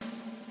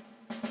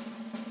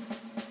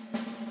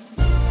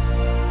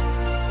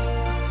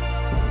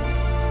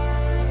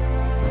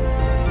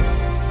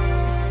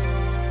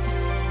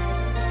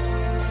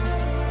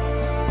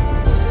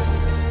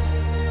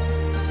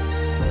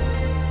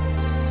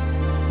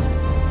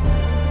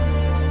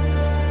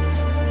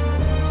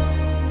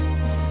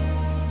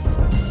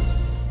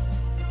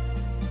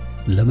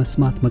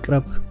ለመስማት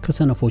መቅረብ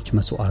ከሰነፎች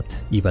መስዋዕት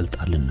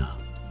ይበልጣልና።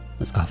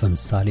 መጽሐፈ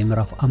ምሳሌ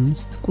ምዕራፍ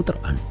 5 ቁጥር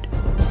 1።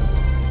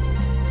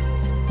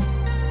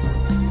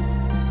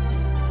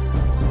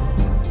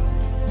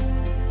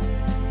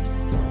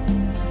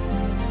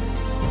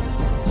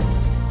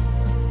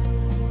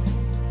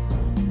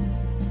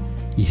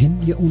 ይህን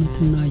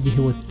የእውነትና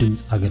የሕይወት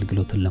ድምጽ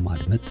አገልግሎትን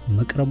ለማድመጥ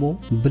መቅረቦ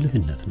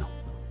ብልህነት ነው።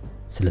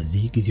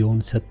 ስለዚህ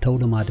ጊዜውን ሰጥተው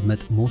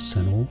ለማድመጥ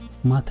መወሰኖ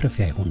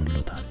ማትረፊያ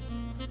ይሆንልዎታል።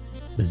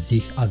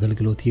 በዚህ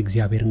አገልግሎት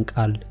የእግዚአብሔርን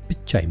ቃል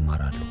ብቻ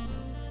ይማራሉ።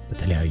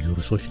 በተለያዩ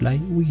ርዕሶች ላይ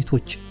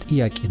ውይይቶች፣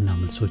 ጥያቄና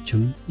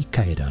መልሶችም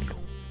ይካሄዳሉ።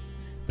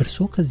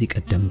 እርስዎ ከዚህ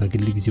ቀደም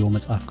በግል ጊዜው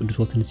መጽሐፍ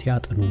ቅዱሶትን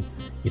ሲያጠኑ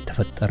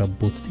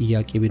የተፈጠረቦት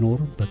ጥያቄ ቢኖር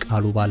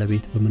በቃሉ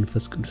ባለቤት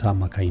በመንፈስ ቅዱስ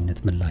አማካኝነት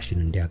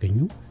ምላሽን እንዲያገኙ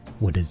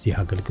ወደዚህ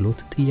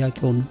አገልግሎት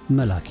ጥያቄውን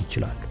መላክ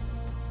ይችላሉ።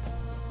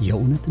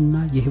 የእውነትና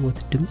የሕይወት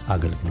ድምጽ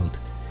አገልግሎት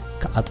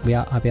ከአጥቢያ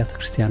አብያተ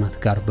ክርስቲያናት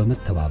ጋር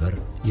በመተባበር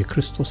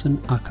የክርስቶስን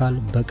አካል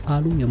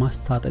በቃሉ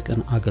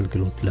የማስታጠቅን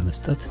አገልግሎት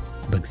ለመስጠት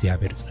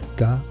በእግዚአብሔር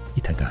ጸጋ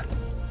ይተጋል።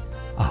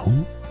 አሁን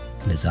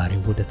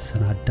ለዛሬው ወደ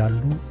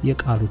ተሰናዳሉ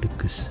የቃሉ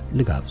ድግስ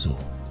ልጋብዞ።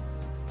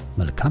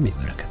 መልካም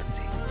የበረከት ጊዜ።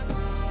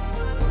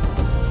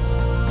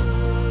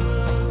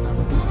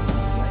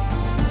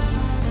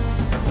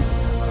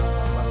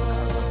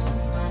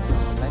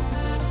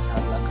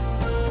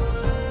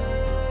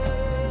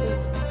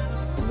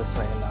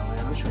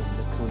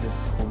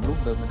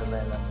 በምድር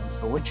ላይ ያሉ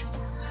ሰዎች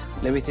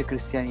ለቤተ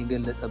ክርስቲያን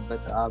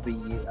የገለጠበት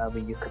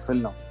አብይ ክፍል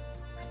ነው።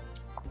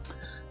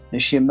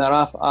 እሺ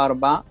ምዕራፍ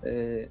 40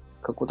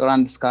 ከቁጥር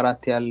 1 እስከ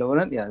 4 ያለውን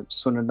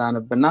እሱን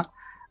እናነብና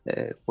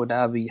ወደ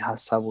አብይ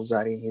ሐሳቡ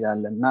ዛሬ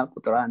እንሄዳለንና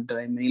ቁጥር 1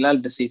 ላይ ምን ይላል?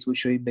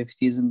 ደሴቶች ሆይ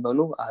በፊቴ ዝም በሉ፣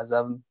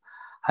 አሕዛብም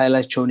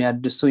ኃይላቸውን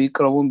ያድሱ፣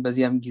 ይቅረቡም፣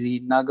 በዚያም ጊዜ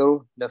ይናገሩ፣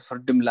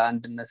 ለፍርድም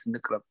ለአንድነት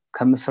እንቅረብ።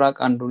 ከምስራቅ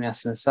አንዱን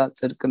ያስነሳ፣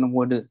 ጽድቅንም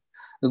ወደ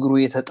እግሩ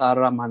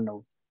የተጣራ ማን ነው?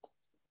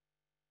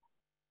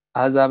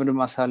 አሕዛብንም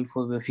አሳልፎ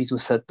በፊቱ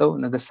ሰጠው፣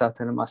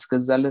 ነገሥታትንም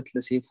አስገዛለት።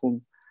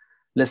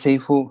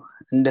 ለሰይፉ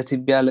እንደ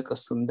ትቢያ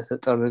ለቀስቱም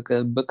እንደተጠረቀ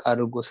ብቅ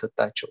አድርጎ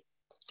ሰጣቸው።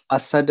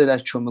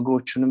 አሳደዳቸውም፣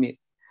 እግሮቹንም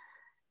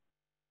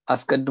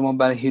አስቀድሞ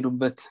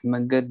ባልሄዱበት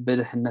መንገድ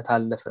በድህነት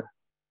አለፈ።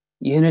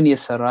 ይህንን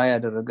የሰራ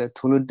ያደረገ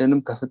ትውልድንም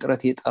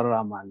ከፍጥረት የጠራ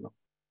ማን ነው?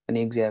 እኔ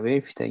እግዚአብሔር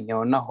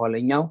ፊተኛውና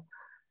ኋለኛው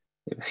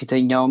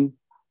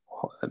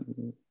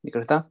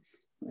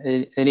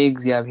እኔ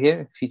እግዚአብሔር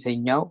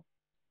ፊተኛው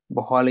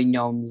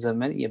በኋለኛውም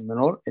ዘመን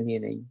የምኖር እኔ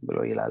ነኝ ብሎ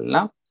ይላልና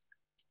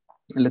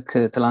ልክ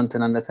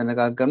ትላንትና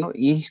እንደተነጋገርነው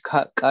ይህ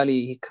ቃል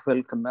ይህ ክፍል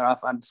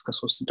ከምዕራፍ 1 እስከ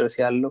 3 ድረስ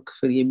ያለው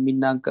ክፍል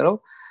የሚናገረው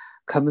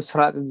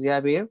ከምስራቅ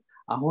እግዚአብሔር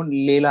አሁን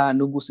ሌላ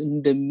ንጉስ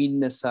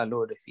እንደሚነሳ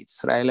ለወደፊት።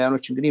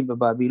 እስራኤላውያኖች እንግዲህ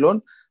በባቢሎን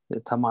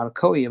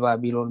ተማርከው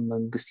የባቢሎን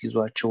መንግስት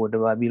ይዟቸው ወደ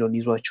ባቢሎን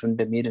ይዟቸው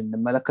እንደሚሄድ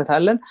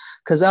እንመለከታለን።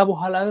 ከዛ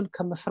በኋላ ግን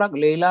ከምስራቅ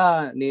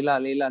ሌላ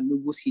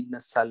ንጉስ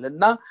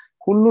ይነሳልና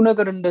ሁሉ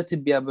ነገር እንደ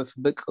ትቢያ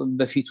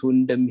በፊቱ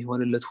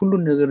እንደሚሆንለት፣ ሁሉ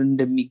ነገር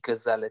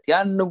እንደሚገዛለት፣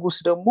 ያን ንጉስ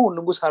ደግሞ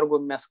ንጉስ አድርጎ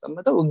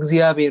የሚያስቀምጠው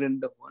እግዚአብሔር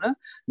እንደሆነ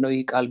ነው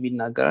ይህ ቃል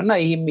የሚናገረውና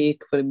ይሄም ይሄ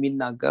ክፍል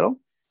የሚናገረው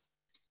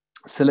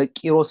ስለ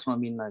ቂሮስ ነው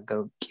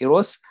የሚናገረው።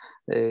 ቂሮስ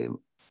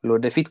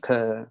ለወደፊት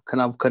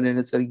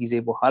ከናቡከደነፆር ጊዜ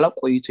በኋላ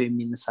ቆይቶ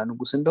የሚነሳ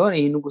ንጉስ እንደሆነ፣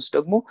 ይሄ ንጉስ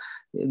ደግሞ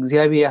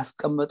እግዚአብሔር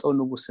ያስቀመጠው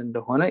ንጉስ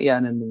እንደሆነ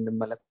ያንን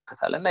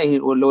እንመለከታለንና ይሄ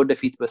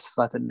ለወደፊት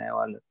በስፋት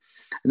እናየዋለን።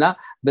 እና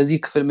በዚህ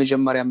ክፍል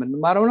መጀመሪያ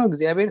የምንማረው ነው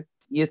እግዚአብሔር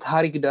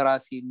የታሪክ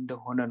ደራሲ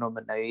እንደሆነ ነው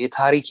የምናየው።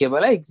 የታሪክ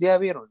የበላይ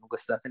እግዚአብሔር ነው፣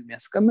 ነገሥታትን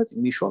የሚያስቀምጥ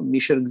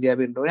የሚሽር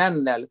እግዚአብሔር እንደሆነ ያን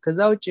እናያለን። ከዛ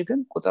ውጪ ግን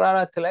ቁጥር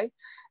 4 ላይ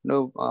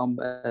ነው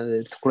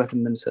ትኩረት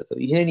የምንሰጠው።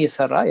 ይሄን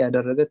የሰራ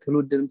ያደረገ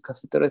ትውልድንም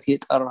ከፍጥረት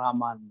የጠራ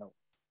ማን ነው?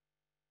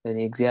 እኔ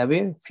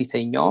እግዚአብሔር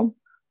ፊተኛውም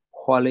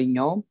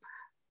ኋለኛውም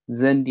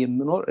ዘንድ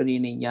የምኖር እኔ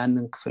ነኝ።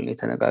 ያንን ክፍል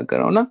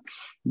የተነጋገረውና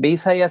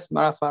በኢሳይያስ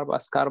ምዕራፍ 40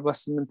 እስከ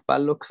 48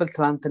 ባለው ክፍል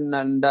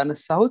ትላንትና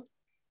እንዳነሳሁት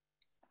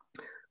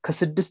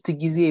ከ6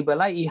 ጊዜ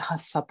በላይ ይህ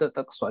ሐሳብ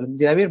ተጠቅሷል።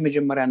 እግዚአብሔር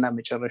መጀመሪያና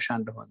መጨረሻ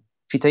እንደሆነ፣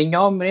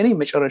 ፊተኛውም እኔ ነኝ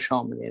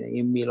መጨረሻውም እኔ ነኝ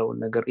የሚለው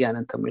ነገር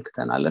ያንን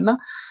ተመልክተናልና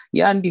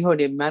ያ እንዲሆን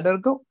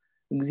የሚያደርገው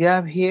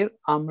እግዚአብሔር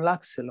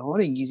አምላክ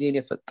ስለሆነ ጊዜን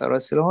የፈጠረ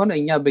ስለሆነ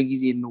እኛ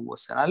በጊዜ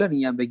እንወሰናለን፣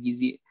 እኛ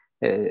በጊዜ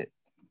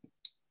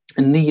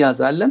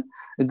እንያዛለን።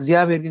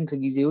 እግዚአብሔር ግን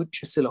ከጊዜ ውጭ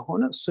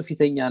ስለሆነ እሱ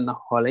ፊተኛና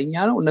ኋለኛ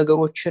ነው።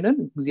 ነገሮችንን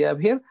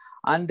እግዚአብሔር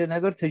አንድ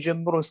ነገር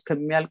ተጀምሮ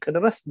እስከሚያልቅ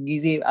ድረስ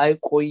ጊዜ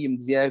አይቆይም።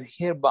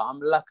 እግዚአብሔር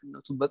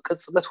በአምላክነቱ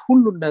በቅጽበት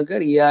ሁሉ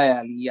ነገር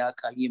ያያል፣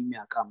 ያውቃል፣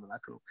 የሚያውቅ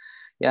አምላክ ነው።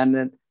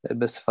 ያንን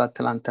በስፋት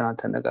ትላንትና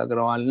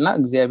ተነጋግረዋልና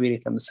እግዚአብሔር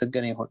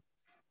የተመሰገነ ይሁን።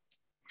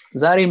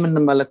 ዛሬ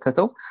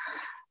የምንመለከተው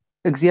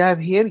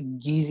እግዚአብሔር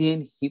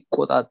ጊዜን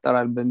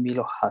ይቆጣጠራል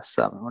በሚለው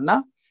ሐሳብ ነውና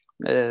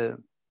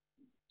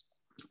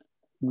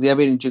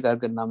እግዚአብሔር እጅግ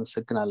አድርገን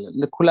እናመሰግናለን።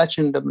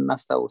 ለሁላችን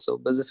እንደምናስታውሰው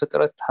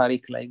በዘፍጥረት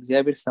ታሪክ ላይ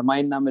እግዚአብሔር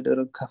ሰማይና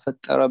ምድርን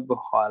ከፈጠረ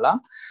በኋላ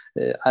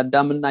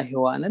አዳምና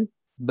ሔዋንን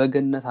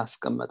በገነት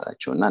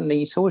አስቀመጣቸውና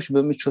እነዚህ ሰዎች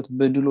በምቾት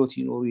በድሎት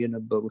ይኖሩ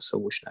የነበሩ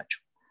ሰዎች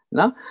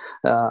ናቸውና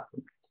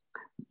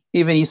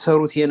ኢቭን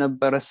ይሰሩት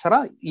የነበረ ስራ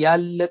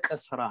ያለቀ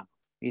ስራ ነው።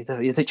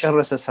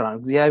 የተጨረሰ ስራ ነው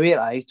እግዚአብሔር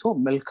አይቶ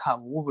መልካም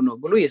ውብ ነው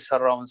ብሎ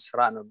የሰራውን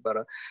ስራ ነበር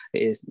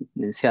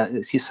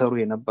ሲሰሩ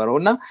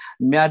የነበረውና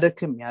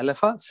የሚያደክም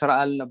ያለፋ ስራ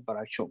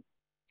አልነበራቸው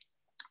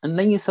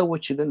እነኚህ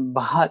ሰዎች ግን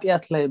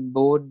በኃጢያት ላይ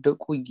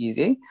በወደቁ ጊዜ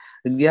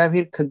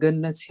እግዚአብሔር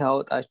ከገነት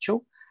ሲያወጣቸው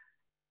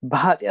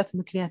በኃጢያት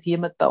ምክንያት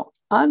የመጣው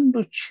አንዱ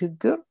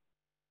ችግር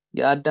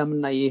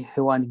የአዳምና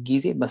የሔዋን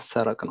ጊዜ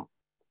መሰረቅ ነው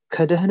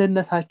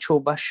ከደህንነታቸው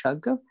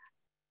ባሻገር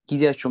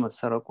ጊዜያቸው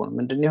መሰረቁ ነው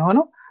ምንድነው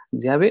የሆነው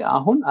እግዚአብሔር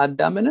አሁን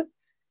አዳምን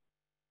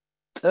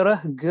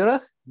ጥረህ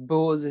ግረህ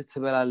በወዝ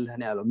ትበላለህ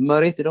ነው ያለው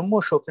መሬት ደግሞ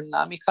ሾክና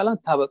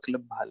አሚካላን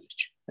ታበቅልብሃለች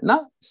እና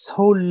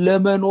ሰው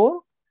ለመኖር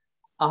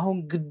አሁን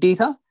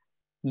ግዴታ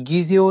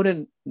ጊዜውን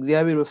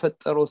እግዚአብሔር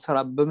በፈጠረው ስራ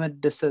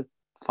በመደሰት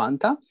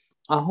ፋንታ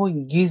አሁን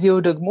ጊዜው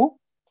ደግሞ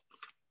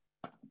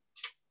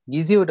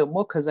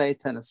ከዛ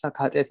የተነሳ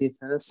ከኃጢያት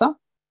የተነሳ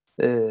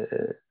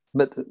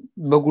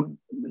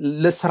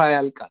ለስራ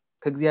ያልቃል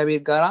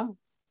ከእግዚአብሔር ጋራ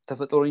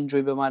ተፈጥሮ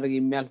ኢንጆይ በማድረግ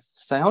የሚያልፍ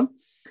ሳይሆን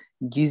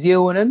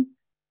ጊዜውን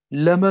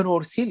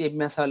ለመኖር ሲል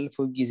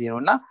የሚያሳልፈው ጊዜ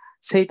ነውና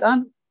ሰይጣን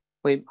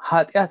ወይም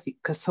ኃጢያት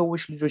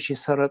ከሰዎች ልጆች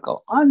የሰረቀው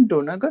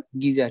አንዱ ነገር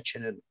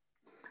ጊዜያችንን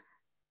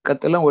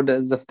ቀጥለን ወደ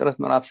ዘፍጥረት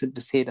ምዕራፍ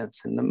 6 ሄደን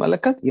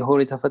ስንመለከት የሆነ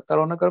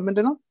የተፈጠረው ነገር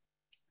ምንድነው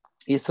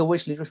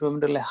የሰዎች ልጆች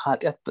በመንደር ላይ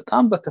ኃጢያት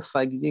በጣም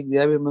በከፋ ጊዜ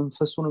እግዚአብሔር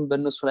መንፈሱንም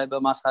በእነሱ ላይ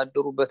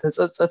በማሳደሩ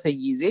በተጸጸተ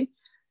ጊዜ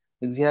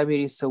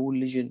እግዚአብሔር የሰው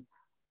ልጅን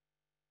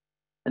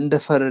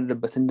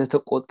እንደፈረደበት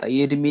እንደተቆጣ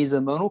የእድሜ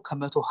ዘመኑ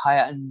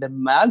ከ120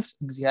 እንደማያልፍ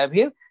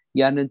እግዚአብሔር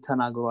ያንን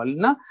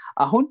ተናግሯልና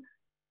አሁን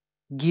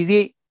ጊዜ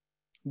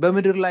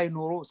በመድር ላይ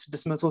ኖሮ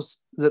 600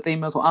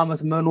 900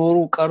 ዓመት መኖሩ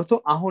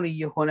ቀርቶ አሁን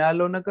እየሆነ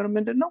ያለው ነገር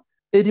ምንድነው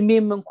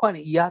እድሜም እንኳን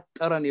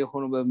ያጠረን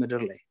የሆኑ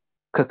በመድር ላይ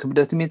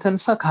ከክብደትም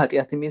የተነሳ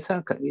ከኃጢያትም የተነሳ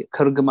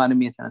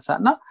ከርግማንም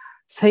የተነሳና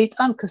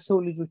ሰይጣን ከሰው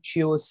ልጆች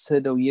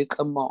የወሰደው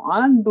የቀማው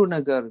አንዱ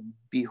ነገር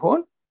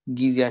ቢሆን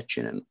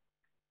ጊዜያችንን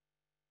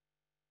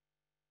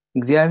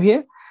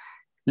እግዚአብሔር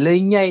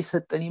ለኛ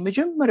የሰጠን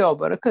የመጀመሪያው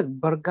በረከት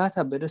በርጋታ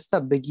በደስታ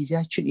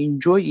በጊዜያችን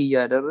ኢንጆይ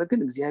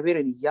እያደረግን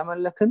እግዚአብሔርን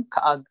እያመለክን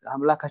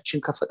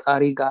ከአምላካችን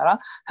ከፈጣሪ ጋራ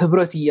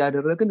ህብረት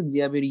እያደረግን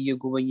እግዚአብሔር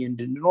እየጎበኘ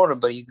እንድንኖር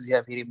ነበር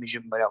የእግዚአብሔር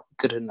የመጀመሪያው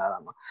እቅድና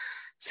ዓላማ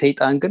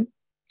ሰይጣን ግን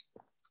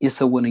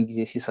የሰውን ጊዜ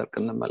ሲሰርቅ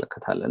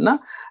እንመለከታለንና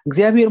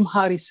እግዚአብሔር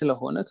መሐሪ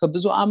ስለሆነ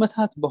ከብዙ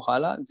አመታት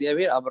በኋላ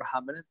እግዚአብሔር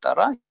አብርሃምን ጠራ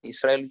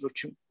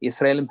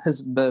የእስራኤልም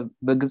ህዝብ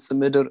በግብጽ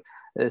ምድር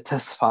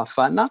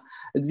ተስፋፋና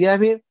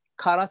እግዚአብሔር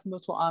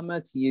ከ400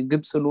 ዓመት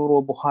የግብጽ ኑሮ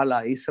በኋላ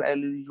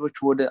የእስራኤል ልጆች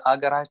ወደ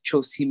አገራቸው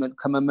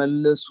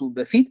ከመመለሱ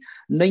በፊት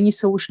እነኚህ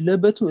ሰዎች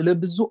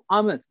ለብዙ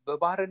አመት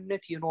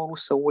በባርነት የኖሩ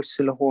ሰዎች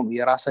ስለሆኑ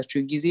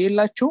የራሳቸው ጊዜ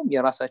የላቸውም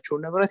የራሳቸው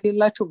ንብረት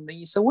የላቸውም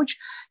እነኚህ ሰዎች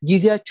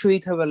ጊዜያቸው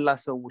የተበላ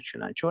ሰዎች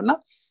ናቸውና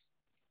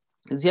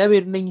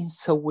እግዚአብሔር እነኚህ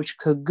ሰዎች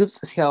ከግብጽ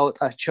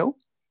ሲያወጣቸው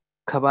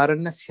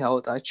ከባርነት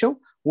ሲያወጣቸው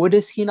ወደ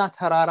ሲና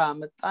ተራራ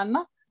መጣና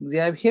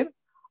እግዚአብሔር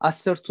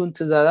 10ቱን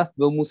ትእዛዛት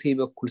በሙሴ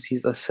በኩል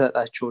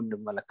ሲሰጣቸው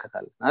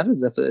እንመለከታለን አይደል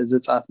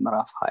ዘጸአት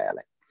ምዕራፍ 20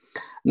 ላይ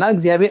እና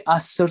እግዚአብሔር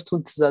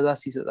 10ቱን ትእዛዛት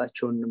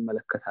ሲሰጣቸው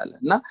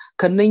እንመለከታለንና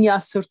ከነኛ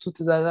 10ቱ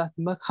ትእዛዛት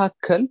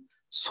መካከል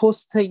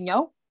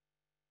ሶስተኛው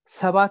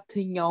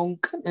ሰባተኛውን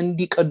ቀን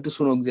እንዲቀድሱ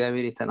ነው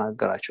እግዚአብሔር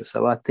የተናገራቸው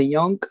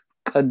ሰባተኛውን ቀን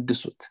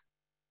ቀድሱት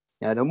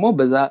ያ ደግሞ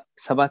በዛ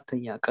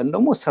ሰባተኛ ቀን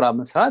ደግሞ ስራ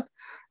መስራት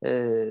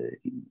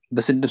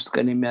በስድስት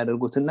ቀን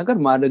የሚያደርጉትን ነገር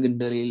ማድረግ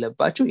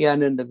እንደሌለባቸው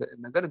ያንን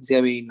ነገር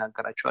እግዚአብሔር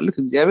ይናገራቸዋል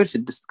እግዚአብሔር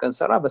 6 ቀን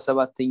ሰራ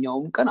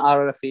በሰባተኛውም ቀን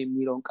አረፈ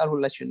የሚለውን ቃል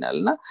ሁላችን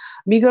እናያለና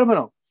የሚገርም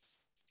ነው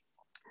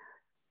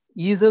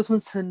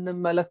ይዘቱን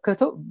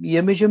ስንመለከተው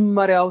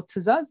የመጀመሪያው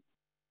ትእዛዝ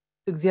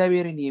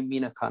እግዚአብሔርን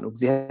የሚነካ ነው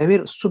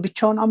እግዚአብሔር እሱ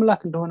ብቻውን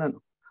አምላክ እንደሆነ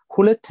ነው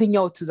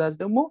ሁለተኛው ትእዛዝ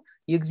ደግሞ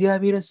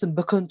የእግዚአብሔርን ስም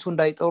በከንቱ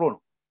እንዳይጠሩ ነው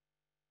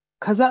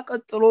ከዛ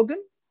ቀጥሎ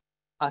ግን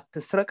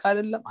አትስረቅ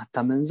አይደለም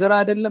አታመንዝር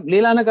አይደለም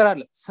ሌላ ነገር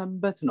አይደለም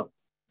ሰንበት ነው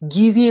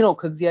ጊዜ ነው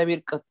ከእግዚአብሔር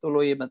ቀጥሎ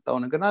የመጣው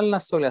ነገር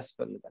አልናስተውል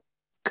ያስፈልጋል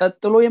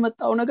ቀጥሎ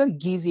የመጣው ነገር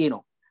ጊዜ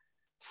ነው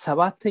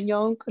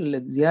ሰባተኛውን ቀን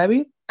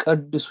ለእግዚአብሔር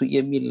ቀድሱ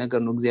የሚል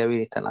ነገር ነው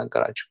እግዚአብሔር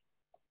የተናገራቸው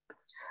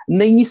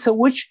እነኚህ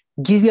ሰዎች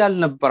ጊዜ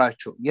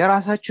አልነበራቸው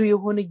የራሳቸው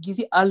የሆነ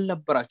ጊዜ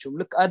አልነበራቸው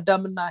ልክ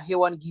አዳምና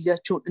ሔዋን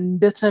ጊዜያቸውን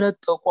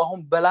እንደተነጠቁ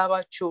አሁን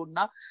በላባቸውና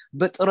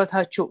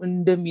በጥረታቸው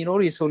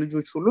እንደሚኖር የሰው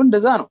ልጆች ሁሉ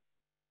እንደዛ ነው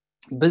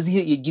በዚህ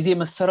ጊዜ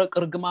መሰረቅ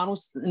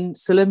እርግማኖስ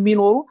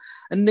ስለሚኖሩ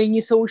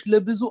እነኚህ ሰዎች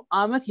ለብዙ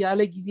አመት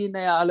ያለ ጊዜና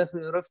ያለ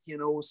ረፍት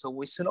የኖሩ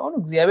ሰዎች ስለሆኑ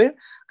እግዚአብሔር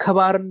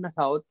ከባርነት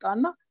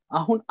አወጣና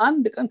አሁን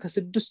አንድ ቀን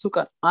ከስድስቱ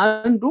ቀን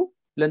አንዱ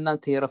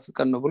ለእናንተ የረፍት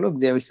ቀን ነው ብሎ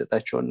እግዚአብሔር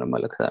ሰጣቸው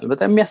እንመለከታለን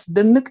በጣም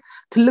የሚያስደንቅ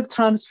ትልቅ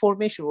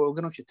ትራንስፎርሜሽን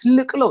ወገኖች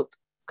ትልቅ ለውጥ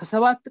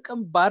ከሰባት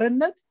ቀን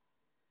ባርነት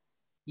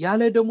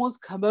ያለ ደሞዝ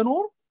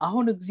ከመኖር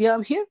አሁን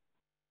እግዚአብሔር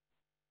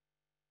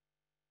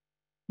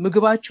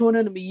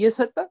ምግባቸውንም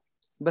እየሰጠ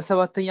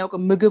በሰባተኛው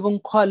ቀን ምግብ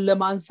እንኳን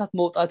ለማንሳት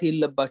መውጣት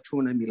የለባችሁም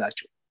ነው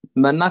የሚላቸው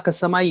መና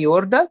ከሰማይ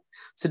ይወርዳል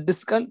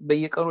 6 ቀን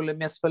በየቀኑ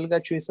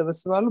ለሚያስፈልጋቸው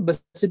ይሰበስባሉ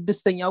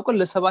በስድስተኛው ቀን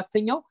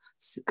ለሰባተኛው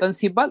ቀን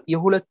ሲባል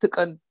የሁለት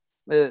ቀን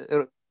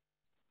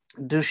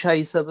ድርሻ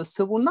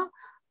ይሰበስቡና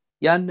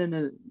ያንን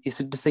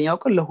የስድስተኛው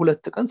ቀን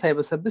ለሁለት ቀን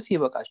ሳይበሰብስ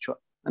ይበቃቸዋል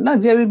እና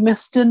እግዚአብሔር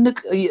የሚያስደንቅ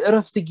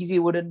የእረፍት ጊዜ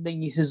ወደ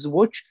እነኚህ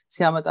ህዝቦች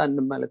ሲያመጣ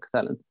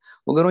እንመለከታለን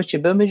ወገኖቼ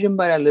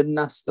በመጀመሪያ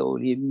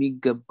ልናስተውል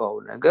የሚገባው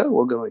ነገር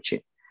ወገኖቼ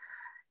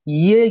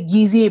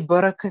የጊዜ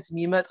በረከት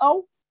የሚመጣው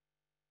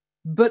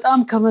በጣም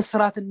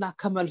ከመስራትና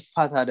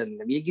ከመልፋት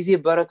አይደለም የጊዜ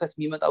በረከት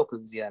የሚመጣው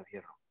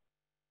ከእግዚአብሔር ነው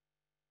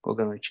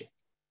ወገኖቼ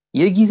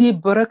የጊዜ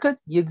በረከት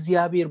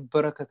የእግዚአብሔር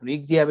በረከት ነው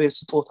የእግዚአብሔር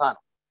ስጦታ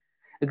ነው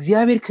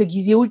እግዚአብሔር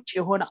ከጊዜ ውጭ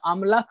የሆነ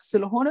አምላክ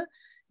ስለሆነ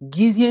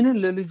ጊዜን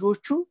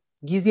ለልጆቹ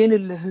ጊዜን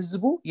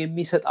ለህዝቡ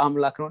የሚሰጥ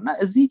አምላክ ነውና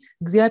እዚህ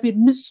እግዚአብሔር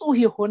ንጹህ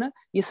የሆነ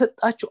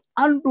የሰጣቸው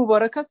አንዱ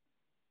በረከት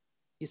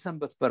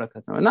የሰንበት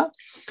በረከት ነውና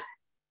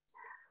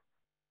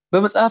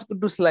በመጽሐፍ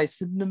ቅዱስ ላይ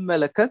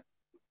ስንመለከት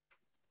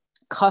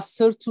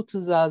ከአስርቱ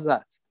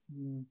ትእዛዛት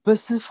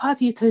በስፋት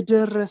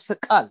የተደረሰ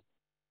ቃል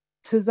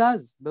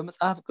ትእዛዝ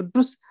በመጽሐፍ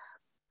ቅዱስ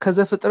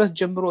ከዘፍጥረት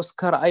ጀምሮ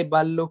እስከ ራእይ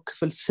ባለው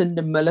ክፍል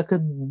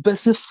ስንመለከት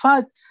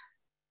በስፋት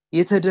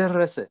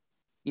የተደረሰ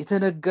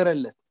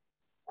የተነገረለት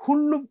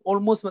ሁሉም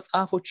ኦልሞስት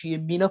መጽሐፎች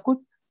የሚነኩት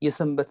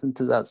የሰንበትን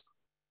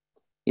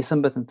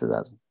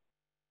ትእዛዝ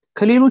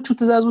ከሌሎቹ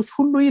ትእዛዞች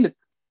ሁሉ ይልቅ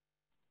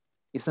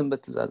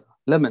የሰንበት ትእዛዝ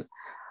ለምን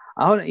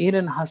አሁን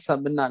ይሄንን ሐሳብ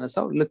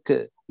ብናነሳው ልክ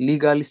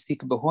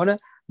ሊጋሊስቲክ በሆነ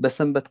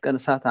በሰንበት ቀን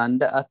ሰዓት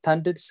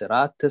አታንድድ ስራ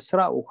ተስራ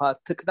ውሃ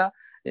ትቅዳ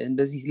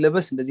እንደዚህ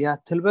ለበስ እንደዚህ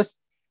አትልበስ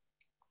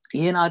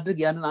ይሄን አድርግ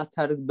ያንን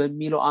አታድርግ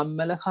በሚለው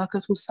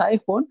አመለካከቱ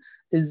ሳይሆን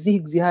እዚህ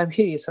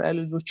እግዚአብሔር የእስራኤል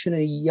ልጆችን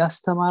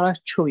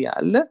ያስተማራቸው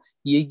ያለ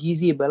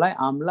የጊዜ በላይ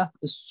አምላክ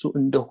እሱ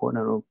እንደሆነ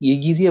ነው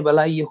የጊዜ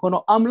በላይ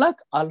የሆነው አምላክ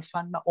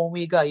አልፋና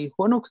ኦሜጋ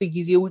የሆነው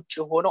ከጊዜ ውጭ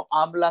የሆነው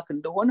አምላክ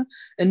እንደሆነ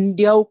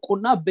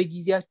እንዲያውቁና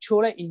በጊዜያቸው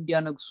ላይ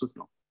እንዲያነግሱት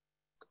ነው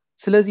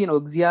ስለዚህ ነው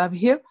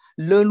እግዚአብሔር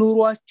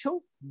ለኑሯቸው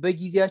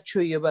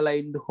በጊዜያቸው የበላይ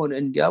እንደሆነ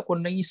እንዲያውቁ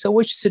እነዚህ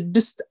ሰዎች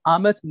 6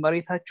 አመት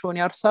መሬታቸውን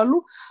ያርሳሉ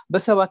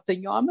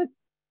በሰባተኛው አመት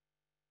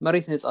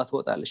መሬት ነፃ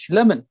ትወጣለች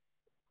ለምን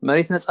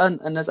መሬት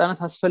ነፃነት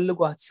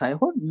አስፈልጓት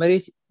ሳይሆን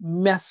መሬት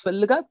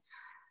የሚያስፈልጋት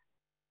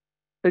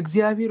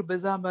እግዚአብሔር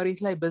በዛ መሬት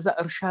ላይ በዛ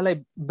እርሻ ላይ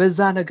በዛ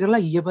ነገር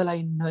ላይ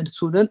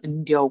የበላይነቱን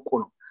እንዲያውቁ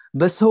ነው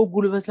በሰው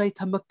ጉልበት ላይ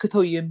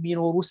ተመክተው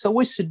የሚኖሩ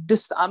ሰዎች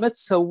 6 አመት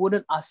ሰውን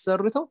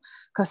አሰርተው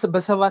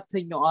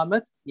በሰባተኛው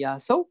አመት ያ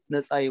ሰው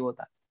ነፃ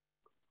ይወጣል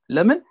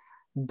ለምን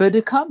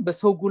በድካም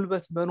በሰው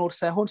ጉልበት መኖር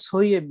ሳይሆን ሰው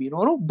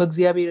የሚኖረው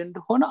በእግዚአብሔር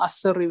እንደሆነ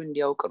አሰሪው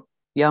እንዲያውቅ ነው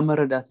ያ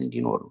መረዳት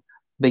እንዲኖር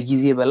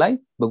በጊዜ በላይ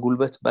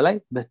በጉልበት በላይ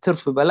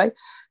በትርፍ በላይ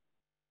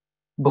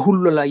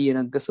በሁሉ ላይ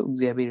የነገሰው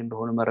እግዚአብሔር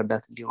እንደሆነ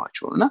መረዳት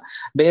እንዲኖራቸውና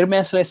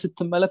በኤርሚያስ ላይ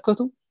ስትመለከቱ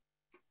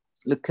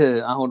ልክ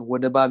አሁን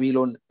ወደ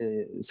ባቢሎን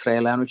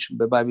እስራኤላኖች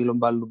በባቢሎን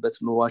ባሉበት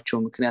ኑሯቸው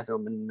ምክንያት ነው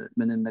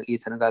ምን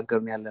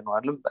እየተነጋገርን ያለነው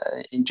አይደል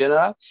ኢን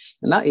ጀነራል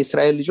እና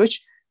የእስራኤል ልጆች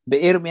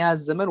በኤርሚያስ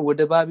ዘመን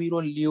ወደ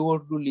ባቢሎን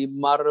ሊወርዱ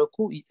ሊማረኩ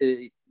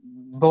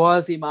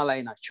በዋዜማ ላይ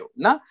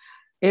ናቸውና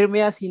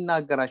ኤርሚያስ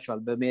ይናገራቸዋል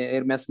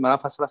በኤርሚያስ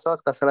ምዕራፍ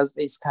 17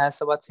 ከ19 እስከ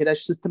 27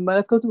 ሄዳችሁ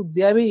ስትመለከቱ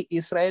እግዚአብሔር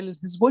የእስራኤልን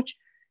ህዝቦች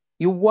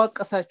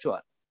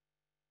ይዋቀሳቸዋል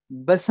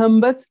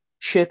በሰንበት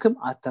ሸክም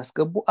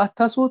አታስገቡ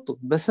አታስወጡ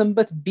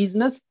በሰንበት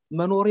ቢዝነስ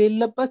መኖር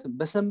የለበትም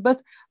በሰንበት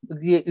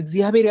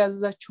እግዚአብሔር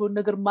ያዘዛቸውን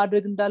ነገር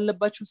ማድረግ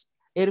እንዳለባቸው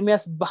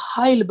ኤርሚያስ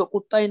በኃይል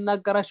በቁጣ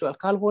ይናገራቸዋል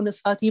ካልሆነ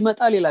ሰዓት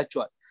ይመጣል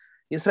ይላቸዋል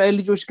የእስራኤል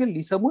ልጆች ግን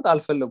ሊሰሙት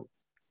አልፈለጉም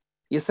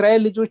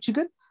የእስራኤል ልጆች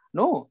ግን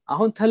ኖ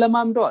አሁን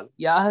ተለማምደዋል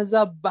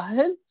የአህዛብ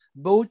ባህል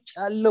በውጭ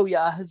ያለው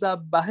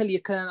የአህዛብ ባህል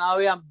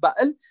የከነዓናውያን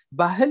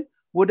ባህል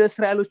ወደ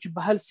እስራኤሎች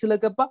ባህል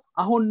ስለገባ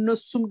አሁን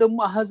እነሱም ደግሞ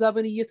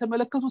አህዛብን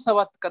እየተመለከቱ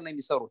 7 ቀን ነው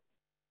የሚሰሩት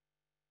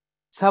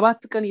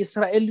 7 ቀን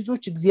የእስራኤል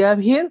ልጆች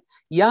እግዚአብሔር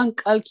ያን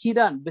ቃል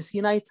ኪዳን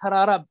በሲናይ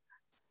ተራራ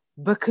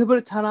በክብር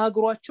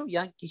ተናግሯቸው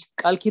ያን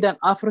ቃል ኪዳን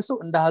አፍርሰው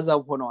እንደ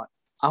አህዛብ ሆነዋል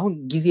አሁን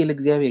ጊዜ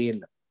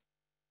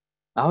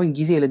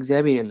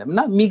ለእግዚአብሔር የለም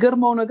እና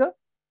የሚገርመው ነገር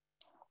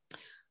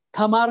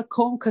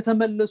ተማርከው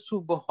ከተመለሱ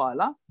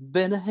በኋላ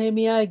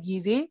በነህሚያ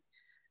ጊዜ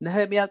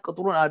ነህሚያ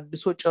ቅጥሩን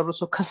አድሶ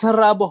ጨርሶ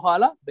ከሰራ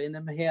በኋላ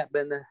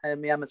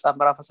በነህሚያ መጽሐፍ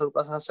ምዕራፍ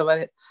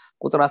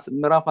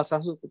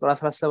 17 ቁጥር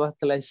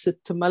 17 ላይ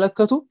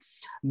ስትመለከቱ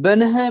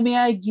በነህሚያ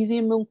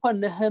ጊዜም እንኳን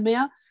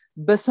ነህሚያ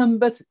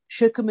በሰንበት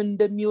ሸክም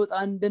እንደሚወጣ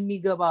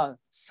እንደሚገባ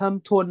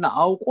ሰምቶና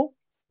አውቆ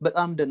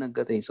በጣም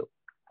ደነገጠ ይሰው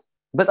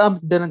በጣም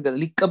ደነገጠ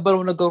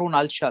ሊቀበለው ነገሩን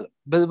አልቻለም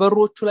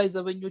በበሮቹ ላይ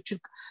ዘበኞችን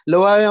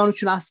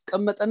ለዋያኖችን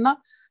አስቀመጠና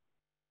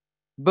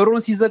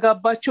በሩን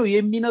ሲዘጋባቸው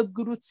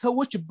የሚነግዱት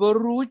ሰዎች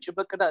በሩ ውጭ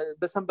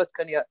በሰንበት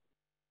ቀን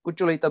ቁጭ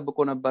ላይ ተጠብቆ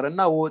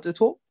ነበርና ወጥቶ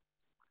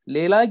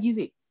ሌላ ጊዜ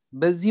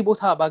በዚህ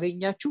ቦታ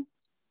ባገኛችሁ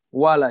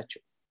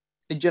ዋላችሁ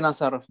እጅን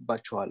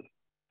አሳረፍባችኋል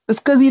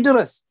እስከዚህ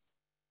ድረስ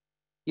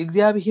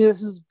የእግዚአብሔር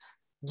ሕዝብ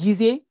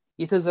ጊዜ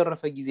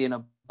የተዘረፈ ጊዜ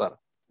ነበር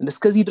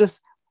እስከዚህ ድረስ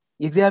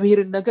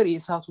የእግዚአብሔርን ነገር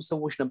የሳቱ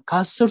ሰዎች ነበር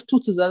ከአስርቱ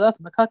ትእዛዛት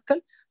መካከል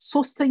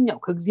ሶስተኛው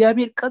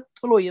ከእግዚአብሔር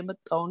ቀጥሎ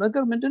የመጣው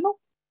ነገር ምንድነው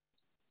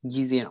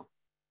ጊዜ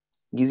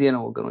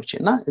ነው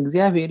ወገኖቼና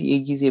እግዚአብሔር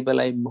የጊዜ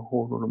በላይ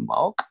መሆኑን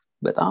ማወቅ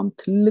በጣም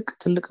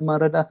ትልቅ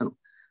መረዳት ነው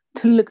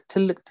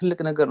ትልቅ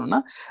ነገር ነውና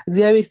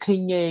እግዚአብሔር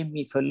ከኛ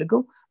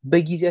የሚፈልገው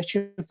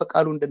በጊዜያችን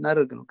ፈቃዱ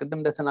እንድናደርግ ነው ቅድም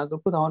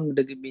እንደተናገርኩት አሁን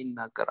ደግሜ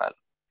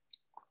እናገራለሁ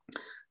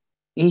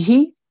ይሄ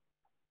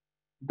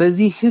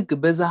በዚህ ህግ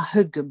በዛ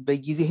ህግ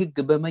በጊዜ ህግ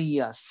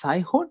በመያዝ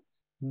ሳይሆን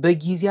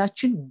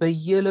በጊዜያችን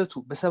በየለቱ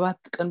በሰባት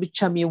ቀን ብቻ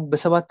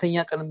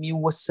በሰባተኛ ቀን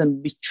የሚወሰን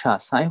ብቻ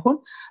ሳይሆን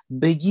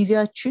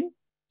በጊዜያችን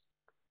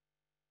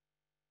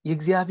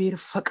የእግዚአብሔር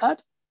ፈቃድ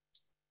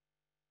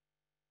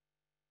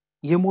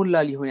የሞላ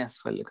ሊሆን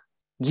ያስፈልጋል።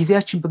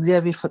 ጊዜያችን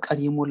በእግዚአብሔር ፈቃድ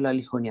የሞላ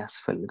ሊሆን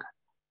ያስፈልጋል።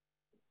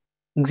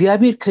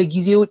 እግዚአብሔር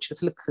ከጊዜ ውጭ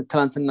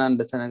ትላንትና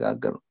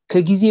እንደተነጋገርነው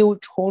ከጊዜ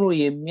ውጭ ሆኖ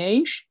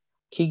የሚያይሽ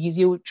ከጊዜ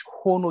ውጭ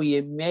ሆኖ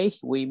የሚያይህ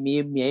ወይም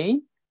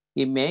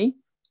የሚያይ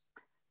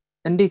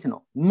እንዴት ነው?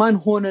 ማን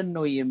ሆነን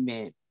ነው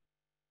የሚያይ?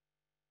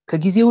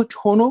 ከጊዜ ውጭ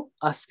ሆኖ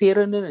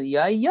አስቴርን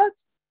ያያት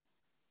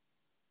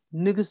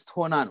ንግስት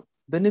ሆና ነው።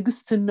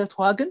 በንግስትነቷ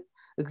ግን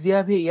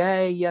እግዚአብሔር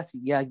ያያያት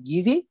ያ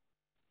ጊዜ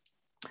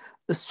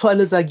እሷ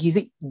ለዛ ጊዜ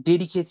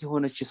ዴዲኬት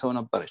የሆነች ሰው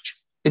ነበረች።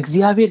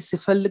 እግዚአብሔር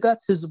ሲፈልጋት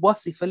ህዝቧ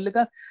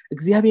ሲፈልጋት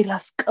እግዚአብሔር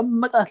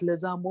ላስቀመጣት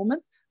ለዛ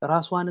ሞመንት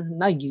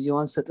ራሷንና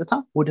ጊዜዋን ሰጥታ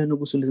ወደ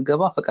ንጉሱ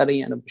ልትገባ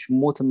ፈቃደኛ ነበረች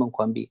ሞትም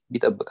እንኳን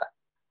ቢጠብቃት።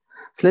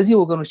 ስለዚህ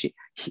ወገኖቼ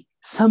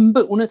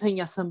እውነተኛ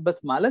ሰንበት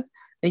ማለት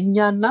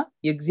እኛና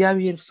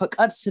የእግዚአብሔር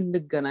ፈቃድ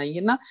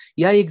ስንገናኝና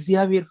ያ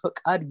የእግዚአብሔር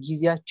ፈቃድ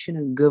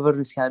ጊዜያችንን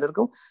ገቨርን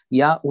ሲያደርገው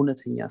ያ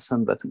እውነተኛ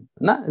ሰንበት ነው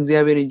እና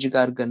እግዚአብሔር እጅግ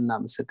አድርገን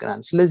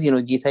እናመሰግናለን። ስለዚህ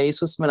ነው ጌታ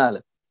ኢየሱስ ምን አለ?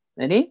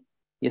 እኔ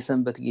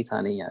የሰንበት ጌታ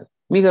ነኝ አለ።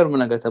 የሚገርም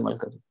ነገር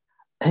ተመልከቱ።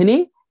 እኔ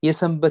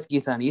የሰንበት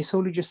ጌታ ነኝ። የሰው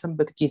ልጅ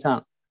የሰንበት ጌታ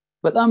ነው።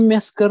 በጣም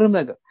የሚያስገርም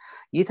ነገር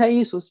ጌታ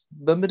ኢየሱስ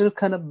በምድር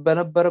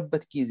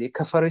በነበረበት ጊዜ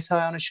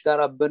ከፈሪሳውያኖች ጋር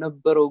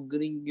በነበረው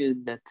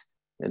ግንኙነት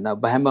እና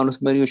በሃይማኖት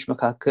መሪዎች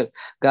መካከል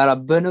ጋር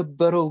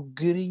በነበረው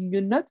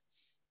ግንኙነት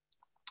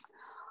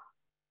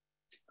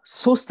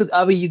ሶስት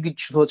አብይ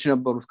ግጭቶች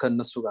ነበሩት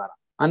ከነሱ ጋር።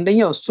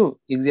 አንደኛው እሱ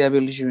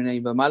የእግዚአብሔር ልጅ ነኝ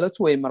በማለቱ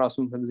ወይም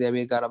ራሱን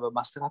ከእግዚአብሔር ጋር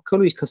በማስተካከሉ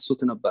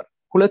ይከሱት ነበር።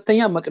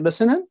 ሁለተኛ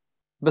መቅደስን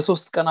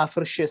በሶስት ቀን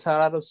አፍርሼ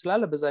እሰራለሁ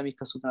ስላለ በዛም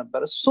ይከሱት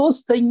ነበር።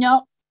 ሶስተኛ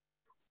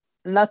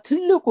እና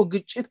ትልቁ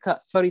ግጭት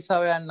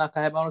ከፈሪሳውያንና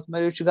ከሃይማኖት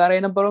መሪዎች ጋር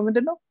የነበረው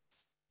ምንድነው?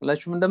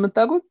 ሁላችሁም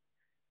እንደምታውቁት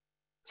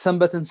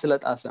ሰንበትን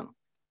ስለጣሰ ነው።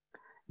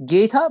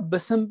 ጌታ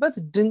በሰንበት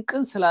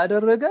ድንቅን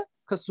ስላደረገ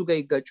ከሱ ጋር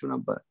ይጋጩ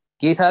ነበር።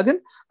 ጌታ ግን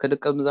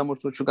ከደቀ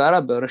መዛሙርቶቹ ጋር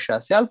በእርሻ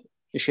ሲያልፍ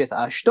እሸት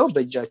አሽተው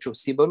በእጃቸው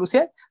ሲበሉ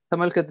ሲያይ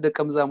ተመልከት ደቀ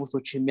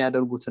መዛሙርቶች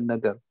የሚያደርጉትን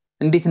ነገር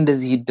እንዴት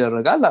እንደዚህ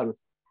ይደረጋል አሉት።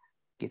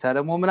 ጌታ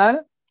ደግሞ ምን አለ?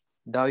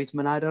 ዳዊት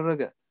ምን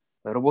አደረገ?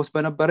 ርቦት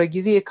በነበረ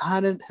ጊዜ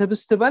የካህንን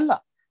ህብስት በላ።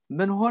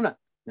 ምን ሆነ?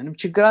 ምንም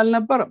ችግር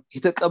አልነበረም።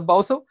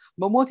 የተቀባው ሰው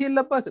መሞት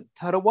የለበትም።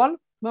 ተርቧል፣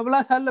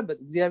 መብላት አለበት።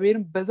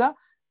 እግዚአብሔርም በዛ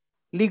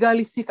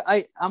ሊጋሊስቲክ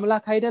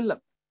አምላክ አይደለም።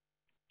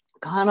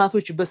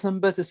 ካህናቶች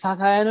በሰንበት እሳት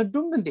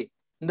አያነዱም እንዴ?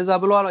 እንደዛ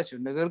ብለው አላቸው።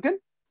 ነገር ግን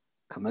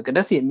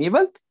ከመቅደስ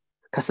የሚበልጥ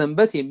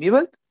ከሰንበት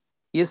የሚበልጥ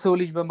የሰው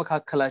ልጅ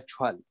በመካከላችሁ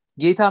አለ።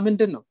 ጌታ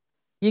ምንድነው?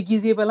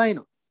 የጊዜ በላይ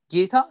ነው።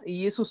 ጌታ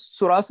ኢየሱስ እሱ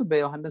ራሱ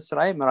በዮሐንስ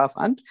ራእይ ምዕራፍ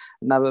 1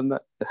 እና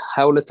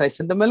በ22 ላይ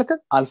ስንመለከት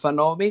አልፋና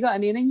ኦሜጋ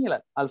እኔ ነኝ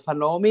ይላል።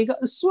 አልፋና ኦሜጋ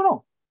እሱ ነው።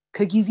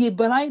 ከጊዜ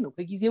በላይ ነው።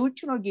 ከጊዜ ውጭ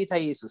ነው ጌታ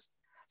ኢየሱስ።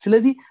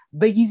 ስለዚህ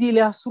በጊዜ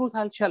ሊያስሩት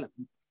አልቻለም።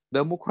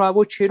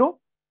 በምኩራቦች ሄዶ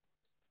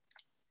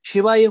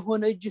ሽባ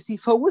የሆነ እጅ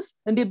ሲፈውስ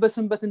እንዴት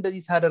በሰንበት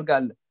እንደዚህ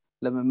ታደርጋለህ?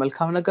 ለምን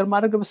መልካም ነገር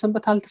ማድረግ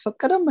በሰንበት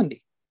አልተፈቀደም እንዴ?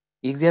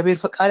 የእግዚአብሔር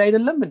ፈቃድ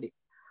አይደለም እንዴ?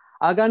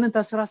 አጋንንት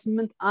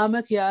 18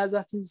 ዓመት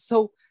የያዛትን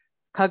ሰው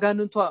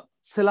ካጋንንቷ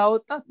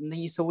ስላወጣት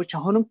እነዚህ ሰዎች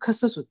አሁንም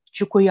ከሰሱት።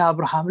 እቺኮ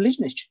የአብርሃም ልጅ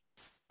ነች።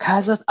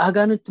 ከያዛት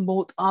አጋንንት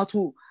መውጣቱ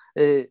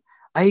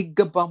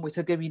አይገባም ወይ?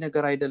 ተገቢ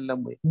ነገር አይደለም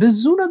ወይ?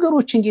 ብዙ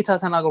ነገሮችን ጌታ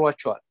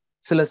ተናግሯቸዋል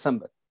ስለ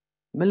ሰንበት።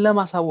 ምን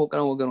ለማሳወቅ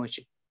ነው ወገኖቼ?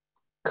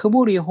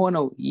 ክቡር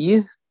የሆነው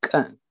ይህ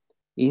ቀን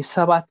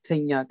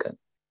የሰባተኛ ቀን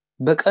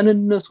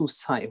በቀንነቱ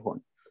ሳይሆን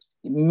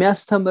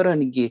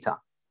የሚያስተምረን ጌታ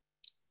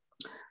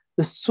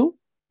እሱ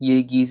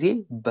የጊዜ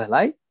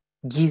በላይ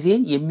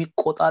ጊዜን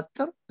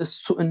የሚቆጣጠር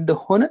እሱ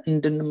እንደሆነ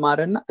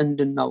እንድንማርና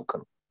እንድናውቅ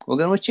ነው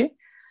ወገኖቼ።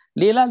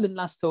 ሌላ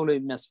ልናስተውለው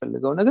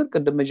የሚያስፈልገው ነገር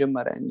ቅድም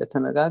መጀመሪያ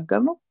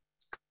እንደተነጋገርነው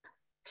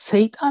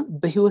ሰይጣን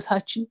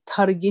በህይወታችን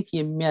ታርጌት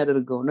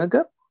የሚያደርገው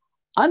ነገር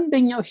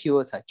አንደኛው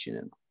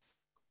ህይወታችንን ነው።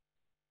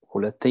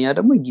 ሁለተኛ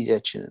ደግሞ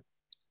ጊዜያችንን።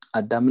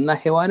 አዳምና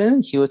ሔዋንን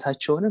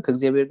ህይወታቸውን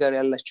ከእግዚአብሔር ጋር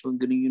ያላቸውን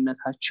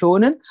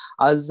ግንኙነታቸውን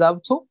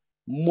አዛብቶ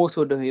ሞት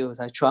ወደ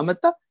ህይወታቸው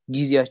አመጣ።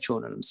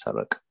 ጊዜያቸውንም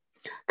ሰረቀ።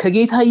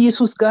 ከጌታ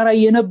ኢየሱስ ጋር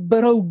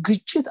የነበረው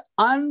ግጭት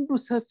አንዱ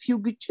ሰፊው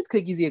ግጭት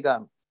ከጊዜ ጋር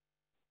ነው።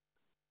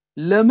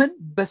 ለምን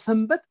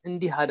በሰንበት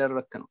እንዲህ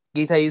አደረክ ነው።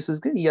 ጌታ ኢየሱስ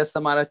ግን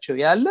እያስተማራቸው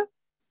ያለ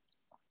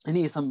እኔ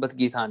የሰንበት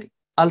ጌታ ነኝ፣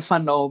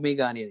 አልፋና ኦሜጋ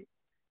እኔ ነኝ።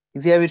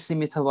 እግዚአብሔር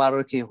ስም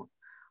የተባረከ ይሁን።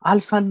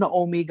 አልፋና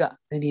ኦሜጋ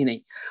እኔ ነኝ።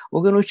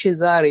 ወገኖቼ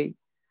ዛሬ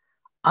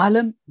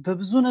ዓለም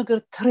በብዙ ነገር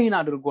ትሬን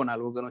አድርጎናል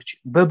ወገኖቼ።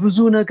 በብዙ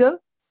ነገር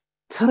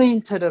ትሬን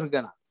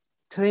ተደርገናል።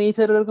 ትሬን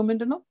የተደረገው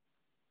ምንድነው?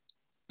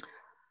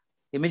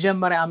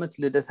 የመጀመሪያ ዓመት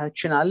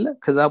ልደታችን አለ።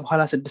 ከዛ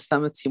በኋላ 6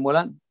 ዓመት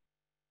ሲሞላን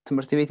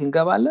ትምህርት ቤት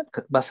እንገባለን።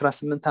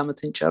 በ18 ዓመት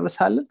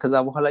እንጨርሳለን። ከዛ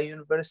በኋላ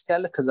ዩኒቨርሲቲ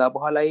አለ። ከዛ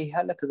በኋላ ይሄ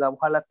አለ። ከዛ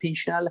በኋላ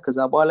ፔንሽን አለ። ከዛ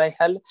በኋላ ይሄ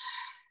አለ።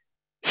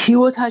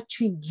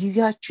 ህይወታችን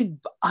ጊዜያችን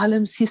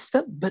በዓለም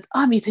ሲስተም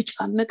በጣም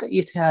የተጫነቀ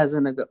የተያዘ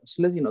ነገር ነው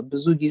ስለዚህ ነው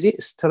ብዙ ጊዜ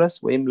ስትረስ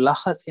ወይም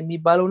ላኻጽ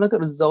የሚባለው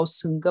ነገር እዛው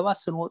ስንገባ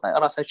ስንወጣ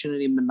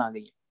ራሳችንን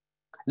የምናገኘው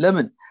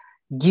ለምን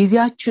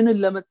ጊዜያችንን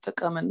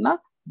ለመጠቀምና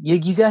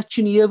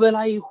የጊዜያችን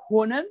የበላይ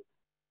ሆነን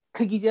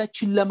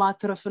ከጊዜያችን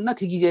ለማትረፍና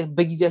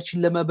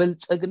በጊዜያችን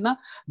ለመበልጸግና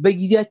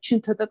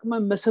በጊዜያችን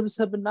ተጠቅመን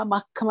መሰብሰብና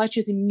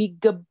ማከማቸት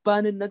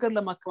የሚገባንን ነገር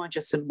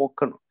ለማከማቸት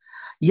ስንሞክር ነው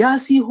ያ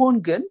ሲሆን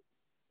ግን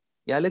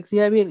ያለ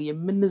እግዚአብሔር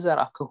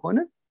የምንዘራ ከሆነ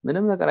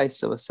ምንም ነገር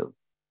አይሰበሰብም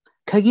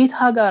ከጌታ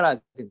ጋር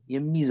ግን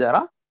የሚዘራ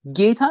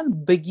ጌታን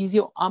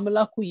በጊዜው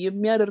አምላኩ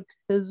የሚያደርግ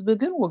ህዝብ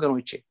ግን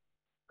ወገኖቼ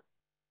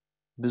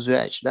ብዙ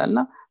ያጭዳልና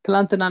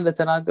ትላንትና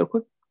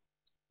እንደተናገርኩት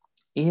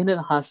ይሄንን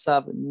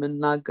ሐሳብ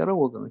የምናገረው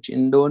ወገኖቼ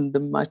እንደ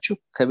ወንድማችሁ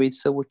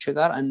ከቤተሰቦቼ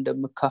ጋር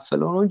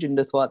እንደምካፈለው ነው እንጂ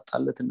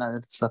እንደተዋጣለትና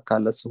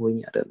እንደተሳካለት ሰውኝ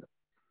አይደለም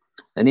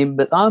እኔም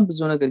በጣም ብዙ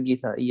ነገር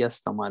ጌታ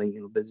እያስተማረኝ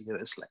ነው በዚህ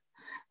ርዕስ ላይ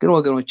ግን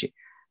ወገኖቼ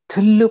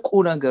ትልቁ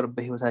ነገር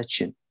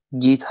በህይወታችን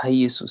ጌታ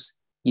ኢየሱስ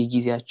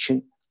የጊዜያችን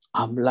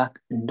አምላክ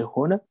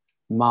እንደሆነ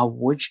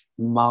ማወጅ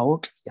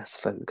ማወቅ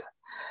ያስፈልጋል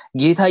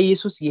ጌታ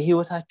ኢየሱስ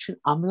የህይወታችን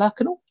አምላክ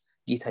ነው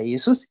ጌታ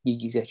ኢየሱስ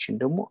የጊዜያችን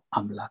ደግሞ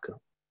አምላክ ነው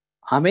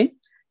አሜን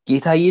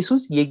ጌታ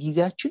ኢየሱስ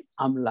የጊዜያችን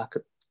አምላክ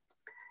ነው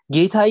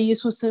ጌታ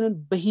ኢየሱስን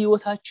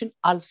በህይወታችን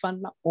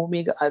አልፋና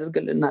ኦሜጋ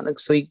አድርገን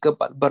ልናነግሰው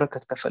ይገባል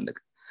በረከት ከፈለገ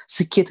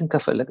ስኬትን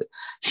ከፈለገ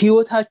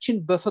ህይወታችን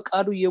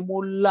በፈቃዱ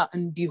የሞላ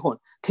እንዲሆን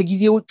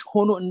ከጊዜ ውጭ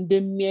ሆኖ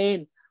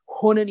እንደሚያየን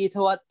ሆነን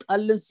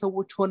የተዋጣልን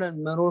ሰዎች ሆነን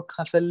መኖር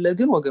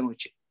ከፈለግን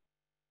ወገኖቼ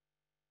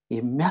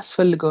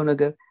የሚያስፈልገው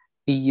ነገር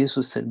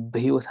ኢየሱስን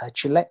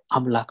በህይወታችን ላይ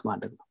አምላክ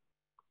ማድረግ ነው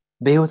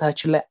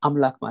በህይወታችን ላይ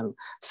አምላክ ማድረግ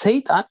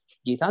ሰይጣን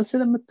ጌታን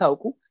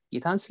ስለምታውቁ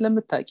ጌታን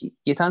ስለምታቂ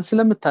ጌታን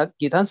ስለምታቅ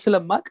ጌታን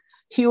ስለማቅ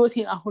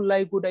ህይወቴን አሁን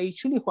ላይ ጎዳ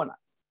ይችል ይሆናል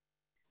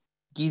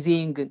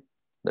ጊዜን ግን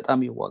በጣም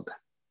ይዋጋል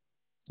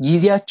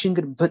ጊዜያችን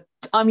ግን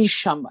በጣም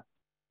ይሻማል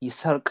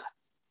ይሰርቃል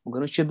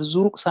ወገኖቼ ብዙ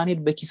ሩቅ ሳንሄድ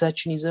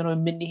በኪሳችን ይዘነው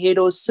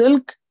የምንሄደው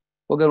ስልክ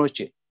ወገኖቼ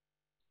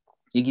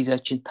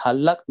የጊዜያችን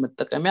ታላቅ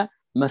መጠቀሚያ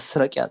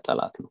መስረቂያ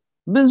ጠላት ነው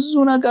ብዙ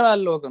ነገር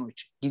አለ ወገኖቼ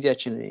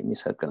ጊዜያችንን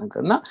የሚሰርቅ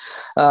ነገርና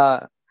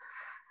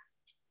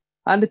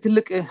አንድ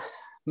ትልቅ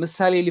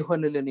ምሳሌ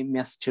ሊሆንልን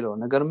የሚያስችለው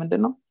ነገር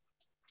ምንድነው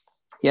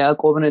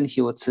ያዕቆብን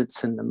ህይወት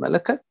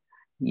ስንመለከት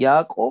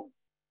ያዕቆብ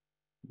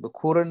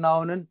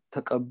በኩርናውን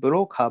ተቀብሎ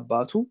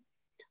ከአባቱ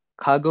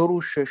ካገሩ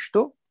ሸሽቶ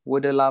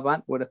ወደ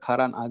ላባን ወደ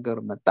ካራን አገር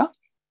መጣ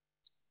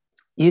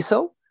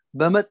ይሰው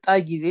በመጣ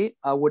ጊዜ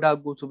ወደ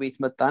አጎቱ ቤት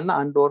መጣና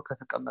አንድ ወር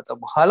ከተቀመጠ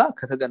በኋላ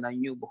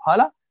ከተገናኙ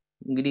በኋላ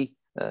እንግዲህ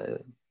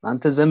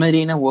አንተ ዘመዴ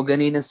ነህ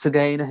ወገኔ ነህ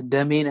ስጋዬ ነህ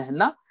ደሜ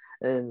ነህና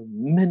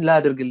ምን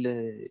ላድርግልህ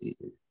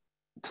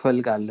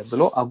ትፈልጋለህ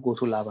ብሎ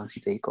አጎቱ ላባን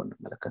ሲጠይቀው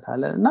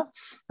እንመለከታለንና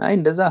አይ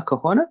እንደዛ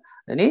ከሆነ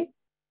እኔ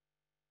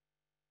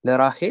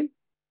ለራሔል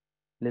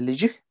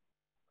ለልጅህ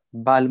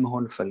ባል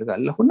መሆን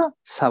ፈልጋለሁና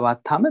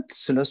 7 አመት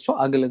ስለሷ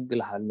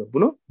አገለግልሃለሁ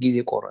ብሎ ጊዜ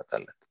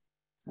ቆረጠለት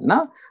እና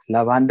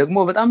ላባን ደግሞ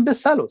በጣም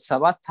ደስ አለው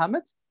 7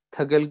 አመት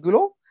ተገልግሎ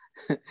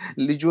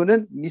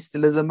ልጁንን ሚስት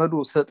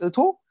ለዘመዱ ሰጥቶ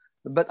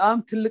በጣም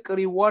ትልቅ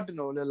ሪዋርድ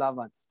ነው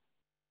ለላባን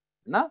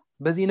እና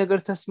በዚህ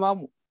ነገር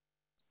ተስማሙ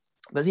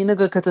በዚህ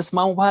ነገር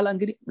ከተስማሙ በኋላ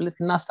እንግዲህ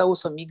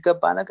ልትናስተውሰው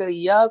የሚገባ ነገር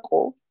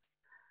ያዕቆብ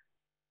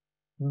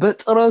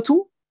በጥረቱ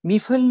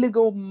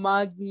የሚፈልገው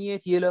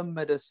ማግኘት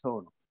የለመደ ሰው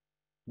ነው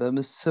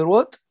በምስር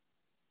ወጥ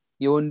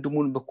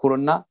የወንድሙን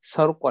በኩርና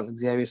ሰርቋል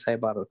እግዚአብሔር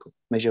ሳይባርከው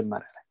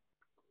መጀመሪያ ላይ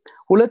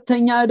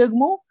ሁለተኛ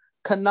ደግሞ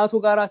ከናቱ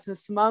ጋራ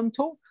ተስማምቶ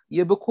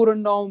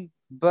የበኩርናው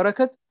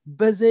በረከት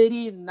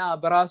በዘሪና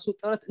በራሱ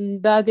ጥረት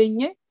እንዳገኘ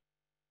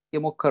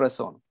የሞከረ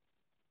ሰው ነው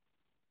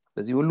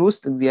በዚህ ሁሉ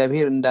ውስጥ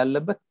እግዚአብሔር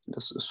እንዳለበት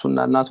እሱና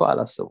እናቱ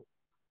አላሰቡ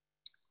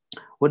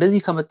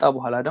ወደዚህ ከመጣ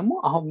በኋላ ደግሞ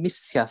አሁን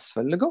ሚስት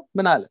ሲያስፈልገው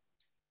ምን አለ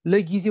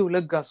ለጊዜው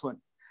ለጋስ ሆነ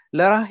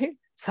ለራሔል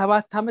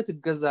 7 አመት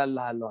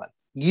እገዛልሃለሁ አለ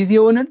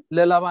ጊዜውን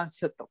ለላባን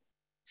ሰጠው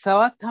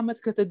 7 አመት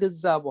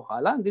ከተገዛ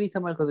በኋላ እንግዲህ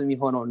ተመልከቱ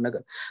የሚሆነው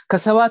ነገር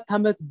ከ7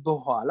 አመት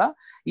በኋላ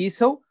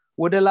ይሰው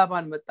ወደ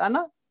ላባን መጣና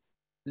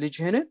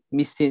ልጅህን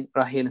ሚስቴን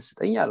ራሔልን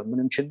ስጠኝ አለው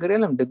ምንም ችግር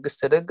የለም ድግስ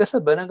ተደገሰ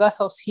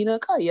በነጋታው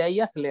ሲነቃ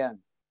ያያት ለያ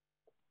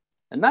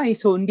እና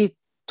ይሰው እንዴት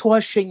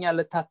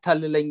ተዋሸኛለህ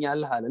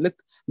ታታልለኛለህ አለ ልክ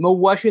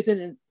መዋሸትን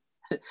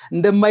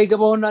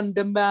እንደማይገባውና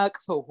እንደማያቅ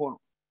ሰው ሆኖ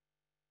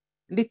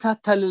እንዴት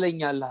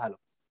ታታልለኛለህ አለው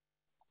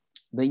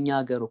በእኛ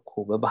ሀገር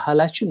እኮ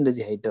በባህላችን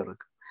እንደዚህ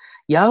አይደረግም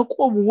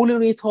ያዕቆብ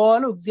ውልን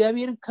የተዋለው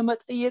እግዚአብሔርን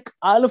ከመጠየቅ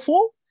አልፎ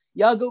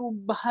ያገሩን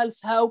ባህል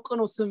ሳያውቅ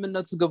ነው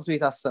ስምምነቱ ገብቶ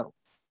የታሰረው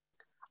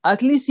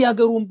አትሊስት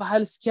ያገሩን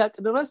ባህል እስኪያቅ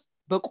ድረስ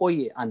በቆየ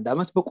 1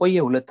 አመት በቆየ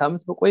 2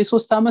 አመት በቆየ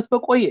 3 አመት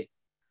በቆየ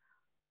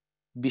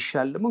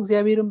ቢሻልም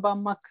እግዚአብሔርን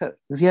ባማከር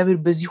እግዚአብሔር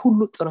በዚህ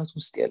ሁሉ ጥረት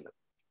ውስጥ ያለው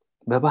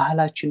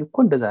በባህላችን እኮ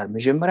እንደዛ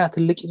መጀመሪያ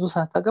ትልቂቱ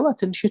ሳታገባ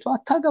ትንሽቱ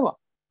አታገባ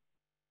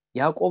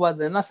ያዕቆብ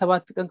አዘና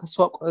 7 ቀን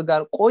ከሷ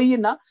ጋር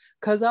ቆይና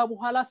ከዛ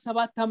በኋላ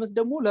 7 አመት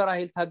ደግሞ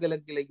ለራሔል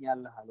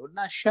ታገለግለኛለህ አለውና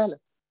አሻለ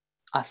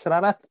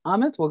 14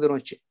 አመት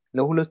ወገኖቼ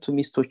ለሁለቱ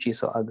ሚስቶች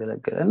ይሰው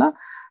አገለገለና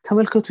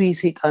ተመልከቱ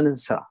የሰይጣንን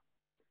ስራ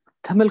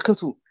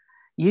ተመልከቱ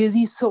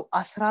የዚህ ሰው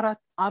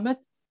 14 አመት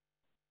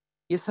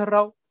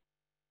የሰራው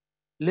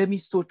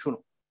ለሚስቶቹ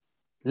ነው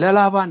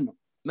ለላባን ነው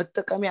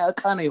መጠቀሚያ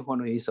ዕቃ ነው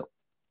የሆነው ይሄ ሰው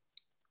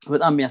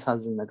በጣም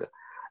የሚያሳዝን ነገር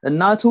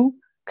እናቱ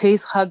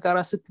ከይስሐቅ ጋር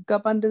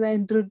ስትጋባ እንደዛ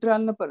አይነት ድርድር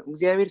አልነበረም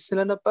እግዚአብሔር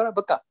ስለነበረ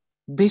በቃ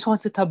ቤቷን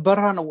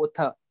ተበራ ነው ወጣ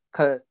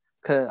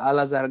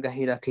ከአላዛር ጋር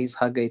ሄዳ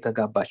ከይስሐቅ ጋር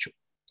የተጋባቸው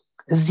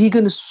እዚህ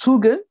ግን እሱ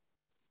ግን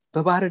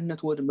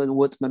በባርነት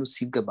ወጥመኑ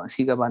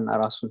ሲገባና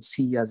ራሱን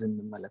ሲያዝ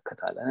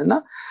እንመለከታለን እና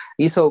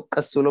ይሰው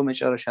ቀስ ብሎ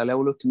መጨረሻ ላይ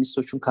ሁለት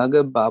ሚስቶቹን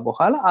ካገባ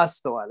በኋላ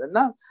አስተዋለና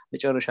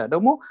መጨረሻ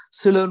ደግሞ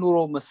ስለ ኑሮ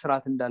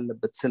መስራት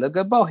እንዳለበት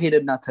ስለገባው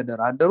ሄደና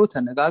ተደራደሩ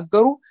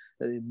ተነጋገሩ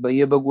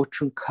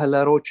የበጎቹን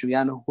ከለሮች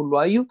ያን ሁሉ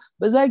አዩ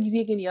በዛ ጊዜ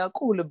ግን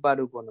ያዕቆብ ልብ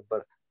አድርጎ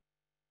ነበር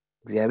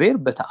እግዚአብሔር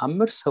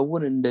በተአምር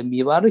ሰውን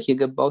እንደሚባርክ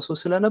የገባው ሰው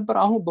ስለነበር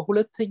አሁን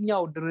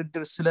በሁለተኛው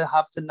ድርድር ስለ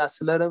ሀብትና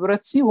ስለ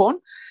ንብረት ሲሆን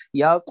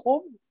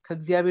ያዕቆብ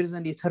ከእግዚአብሔር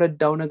ዘንድ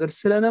የተረዳው ነገር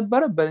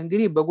ስለነበረ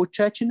በእንግዲህ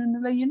በጎቻችንን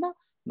እንለይና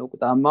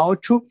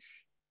ነቁጣማዎቹ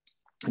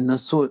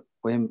እነሱ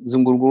ወይም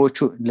ዝንጉርጉሮቹ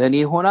ለኔ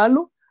ይሆናሉ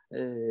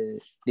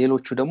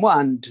ሌሎቹ ደግሞ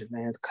አንድ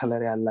አይነት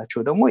ከለር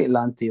ያላቸው ደግሞ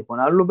ላንተ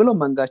ይሆናሉ ብለው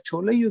መንጋቸው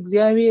ለዩ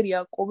እግዚአብሔር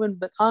ያዕቆብን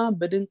በጣም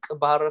በድንቅ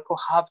ባረከው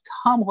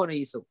ሀብታም ሆነ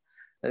ይሰው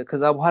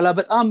ከዛ በኋላ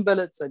በጣም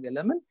በለጸገ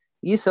ለምን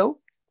ይሰው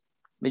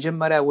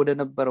መጀመሪያ ወደ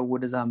ነበረው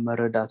ወደዛ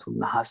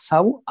መረዳቱና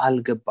ሐሳቡ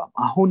አልገባም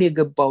አሁን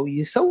የገባው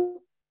ይሰው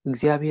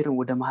እግዚአብሔርን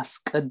ወደ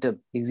ማስቀደም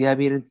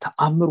እግዚአብሔርን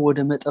ተአምር ወደ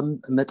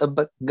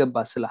መጠበቅ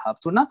ገባ ስለ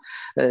ሀብቱና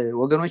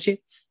ወገኖቼ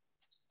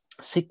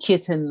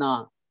ስኬትና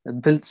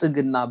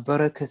ብልጽግና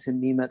በረከት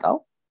የሚመጣው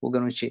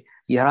ወገኖቼ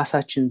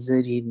የራሳችን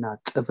ዘዴና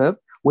ጥበብ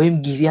ወይም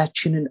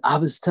ጊዜያችንን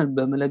አብዝተን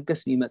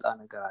በመለገስ የሚመጣ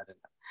ነገር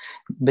አይደለም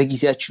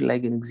በጊዜያችን ላይ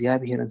ግን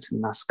እግዚአብሔርን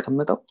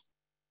ስናስቀምጠው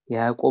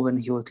ያዕቆብን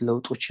ህይወት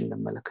ለውጦች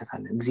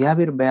እንመለከታለን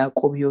እግዚአብሔር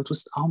በያዕቆብ ህይወት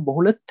ውስጥ አሁን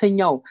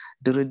በሁለተኛው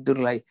ድርድር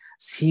ላይ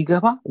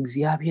ሲገባ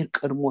እግዚአብሔር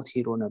ቀድሞት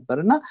ሄዶ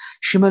ነበርና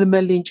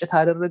ሽመልመሌ እንጨት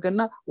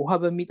አደረገና ውሃ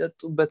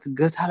በሚጠጡበት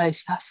ገታ ላይ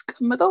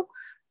ሲያስቀምጠው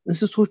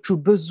እንስሶቹ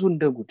በዙ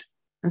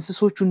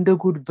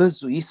እንደጉድ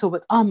በዙ ይሰው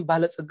በጣም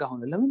ባለጸጋ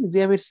ሆነ ለምን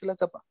እግዚአብሔር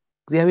ስለገባ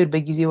እግዚአብሔር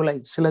በጊዜው ላይ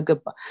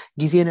ስለገባ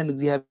ጊዜንን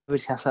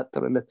እግዚአብሔር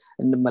ሲያሳጥርለት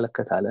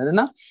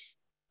እንመለከታለንና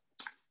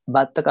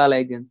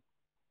በአጠቃላይ ግን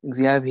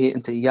እግዚአብሔር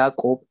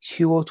ያዕቆብ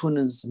ህይወቱን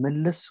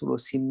መለስ ብሎ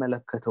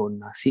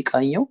ሲመለከተውና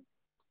ሲቃኘው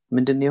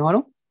ምንድነው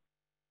የሆነው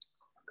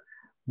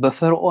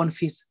በፈርዖን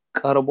ፊት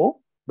ቀርቦ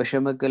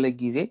በሸመገለ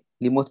ጊዜ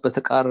ሊሞት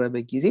በተቃረበ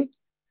ጊዜ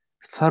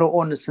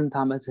ፈርዖን ስንት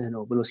ዓመትህ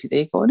ነው ብሎ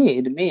ሲጠይቀው እኔ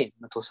እድሜ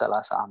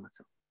 130 ዓመት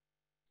ነው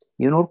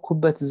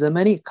የኖርኩበት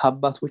ዘመኔ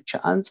ከአባቶች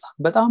አንፃር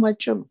በጣም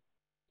አጭር ነው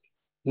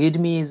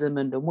የእድሜ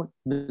ዘመን ደግሞ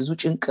ብዙ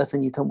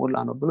ጭንቀትን የተሞላ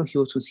ነው ብሎ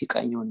ህይወቱን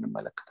ሲቃኘው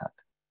እንመለከታለን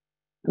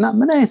እና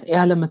ምን አይነት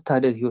ያለ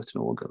መታደል ህይወት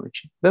ነው ወገኖች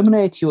በምን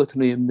አይነት ህይወት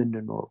ነው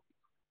የምንኖረው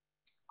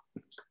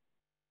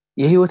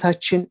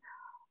የህይወታችን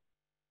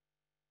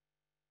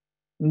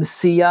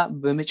ምስያ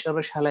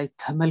በመጨረሻ ላይ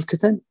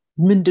ተመልክተን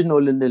ምንድነው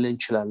ልንል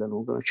እንችላለን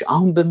ወገኖች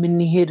አሁን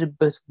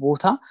በመንሄድበት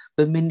ቦታ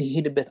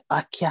በመንሄድበት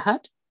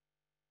አኪያድ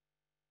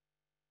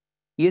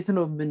የት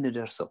ነው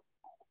የምንደርሰው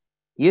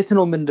የት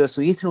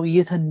ነው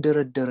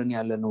እየተንደረደረን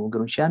ያለነው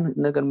ወገኖች ያን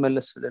ነገር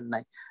መለስ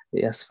ብለናይ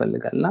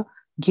ያስፈልጋልና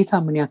ጌታ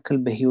ምን ያክል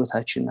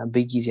በህይወታችንና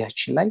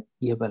በጊዜያችን ላይ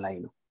የበላይ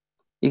ነው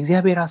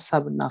የእግዚአብሔር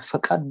ሐሳብና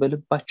ፈቃድ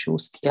በልባችን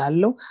ውስጥ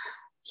ያለው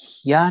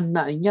ያና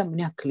እኛ ምን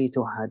ያክል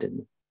የተዋሃደን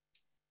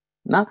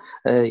እና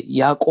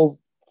ያዕቆብ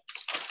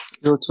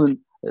ህይወቱን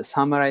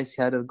ሳመራይዝ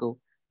ሲያደርገው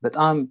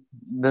በጣም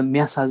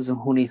በሚያሳዝን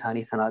ሁኔታ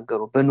ነው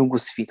የተናገረው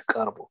በንጉስ ፊት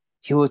ቀርቦ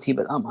ህይወቴ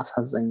በጣም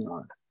አሳዛኝ ነው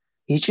አለ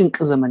የጭንቅ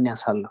ዘመን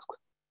ያሳለፍኩት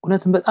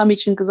እውነትም በጣም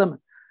የጭንቅ ዘመን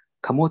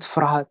ከሞት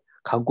ፍርሃት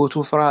ከአጎቱ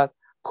ፍርሃት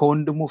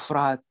ከወንድሙ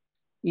ፍርሃት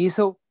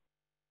ይሰው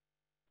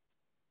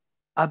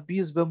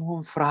አቢዩዝ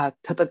በመሆን ፍርሃት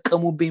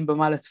ተጠቀሙብኝ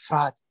በማለት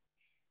ፍርሃት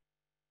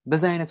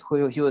በዛ አይነት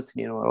ህይወት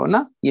ነው የኖረውና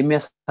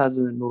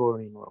የሚያሳዝን ኑሮ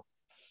ነው የኖረው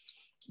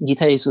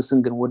ጌታ ኢየሱስን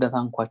ግን ወደ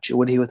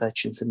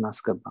ህይወታችን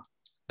ስናስገባ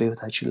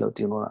በህይወታችን ለውጥ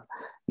ይኖራል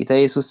ጌታ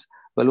ኢየሱስ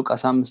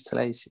በሉቃስ 5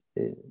 ላይ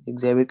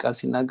እግዚአብሔር ቃል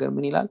ሲናገር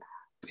ምን ይላል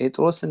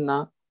ጴጥሮስና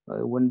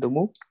ወንድሙ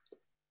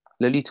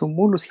ለሊቱን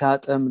ሙሉ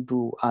ሲያጠምዱ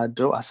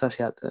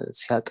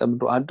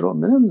አድረው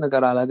ምንም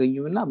ነገር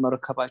አላገኙምና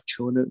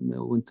መርከባቸውን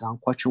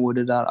ታንኳቸውን ወደ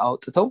ዳር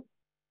አውጥተው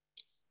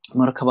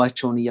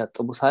መርከባቸውን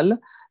ያጠቡ ሳለ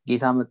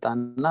ጌታ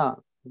መጣና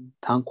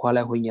ታንኳ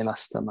ላይ ሆኜ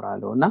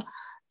ላስተምራለውና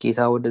ጌታ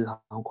ወደ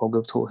ታንኳው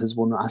ገብቶ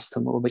ህዝቡን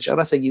አስተምሮ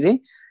በጨረሰ ጊዜ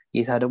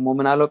ጌታ ደግሞ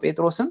ምን አለው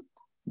ጴጥሮስን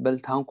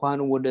በልታንኳን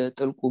ወደ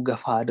ጥልቁ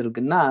ገፋ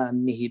አድርግና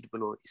እንሂድ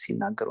ብሎ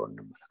ሲናገረው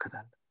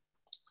እንመለከታለን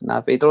እና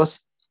ጴጥሮስ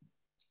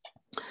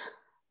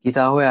ጌታ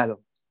ሆይ አለው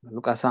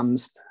ሉቃስ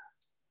 5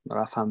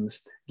 ምዕራፍ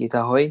 5 ጌታ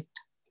ሆይ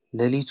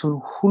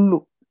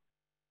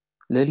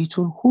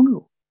ሌሊቱን ሁሉ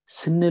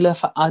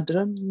ስንለፋ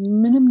አድረን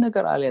ምንም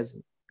ነገር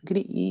አልያዝንም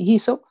እንግዲህ ይሄ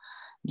ሰው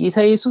ጌታ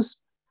ኢየሱስ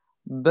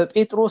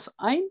በጴጥሮስ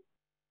አይን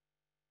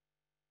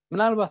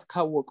ምናልባት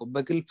ካወቀው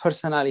በግል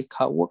ፐርሰናሊ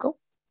ካወቀው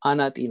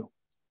አናጢ ነው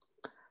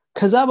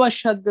ከዛ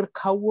ባሻገር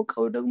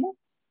ካወቀው ደግሞ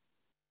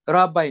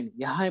ራባይ ነው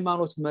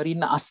የሃይማኖት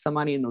መሪና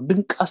አስተማሪ ነው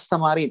ድንቅ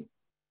አስተማሪ ነው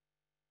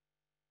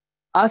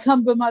አሳም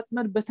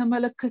በማጥመድ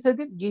በተመለከተ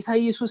ግን ጌታ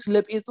ኢየሱስ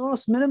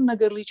ለጴጥሮስ ምንም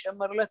ነገር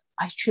ሊጨመርለት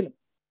አይችልም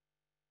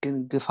ግን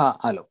ግፋ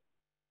አለው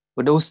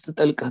ወደ ውስጥ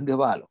ጠልቀህ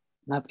ግባ አለው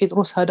እና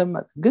ጴጥሮስ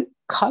አደመጠ ግን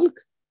ካልክ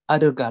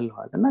አደርጋለሁ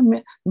አለ እና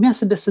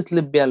የሚያስደስት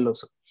ልብ ያለው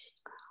ሰው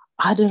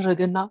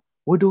አደረገና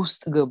ወደ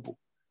ውስጥ ገቡ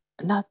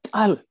እና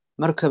ጣል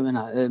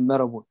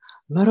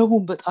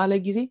መረቡን በጣለ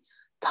ጊዜ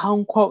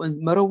ታንኳው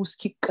መረቡ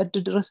እስኪቀድ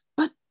ድረስ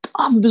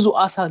በጣም ብዙ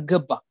አሳ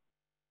ገባ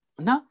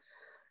እና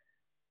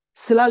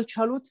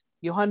ስላልቻሉት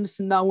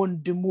ዮሐንስና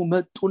ወንድሙ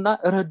መጡና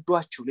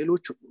ረዷቸው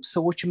ሌሎች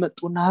ሰዎች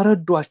መጡና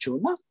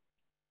ረዷቸውና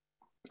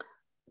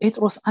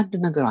ጴጥሮስ አንድ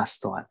ነገር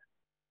አስተዋለ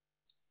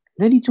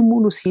ሌሊቱን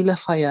ሙሉ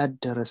ሲለፋ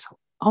ያደረሰው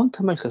አሁን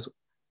ተመልከቱ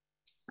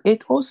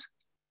ጴጥሮስ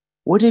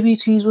ወደ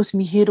ቤቱ ይዞት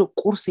የሚሄደው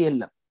ቁርስ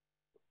የለም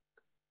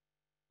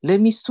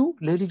ለሚስቱ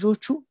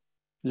ለልጆቹ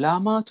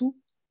ለአማቱ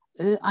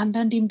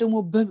አንዳንዴም ደግሞ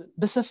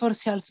በሰፈር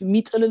ሲያልፍ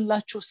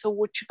የሚጥልላቸው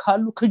ሰዎች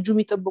ካሉ ከጁ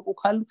የሚጠብቁ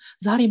ካሉ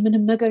ዛሬ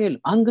ምንም ነገር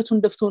የለም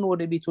አንገቱን ደፍቶ ነው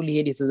ወደ ቤቱ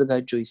ሊሄድ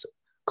የተዘጋጀው ይሰው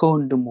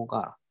ከወንድሙ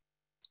ጋር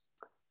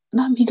እና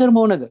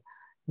የሚገርመው ነገር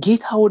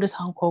ጌታ ወደ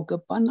ታንኳው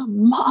ገባና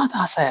ማአት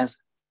አሳ ያዘ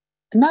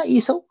እና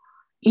ይሰው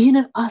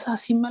ይህንን አሳ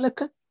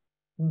ሲመለከት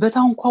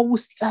በታንኳው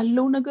ውስጥ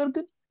ያለው ነገር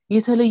ግን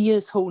የተለየ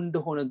ሰው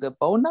እንደሆነ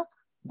ገባውና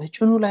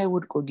በጭኑ ላይ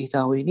ወድቆ ጌታ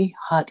ሆይ እኔ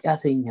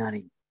ኃጢአተኛ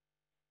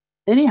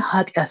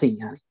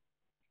ነኝ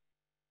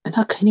እና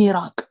ከኔ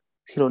ራቅ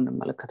ሲለው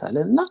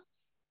እንመለከታለንና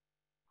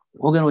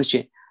ወገኖቼ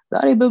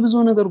ዛሬ በብዙ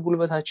ነገር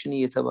ጉልበታችን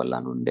እየተበላ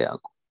ነው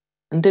እንዳያውቁ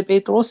እንደ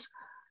ጴጥሮስ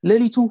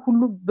ሌሊቱን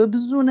ሁሉ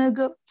በብዙ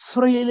ነገር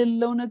ፍሬ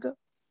የሌለው ነገር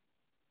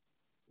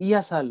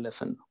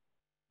እያሳለፈን ነው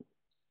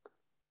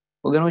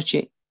ወገኖቼ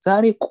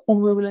ዛሬ ቆም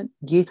ብለን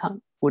ጌታን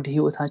ወደ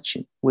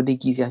ህይወታችን ወደ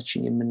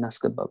ጊዜያችን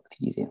የምናስገባበት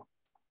ጊዜ ነው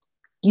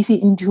ጊዜ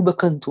እንዲሁ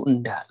በከንቱ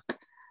እንዳያልቅ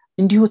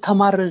እንዲሁ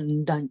ተማረን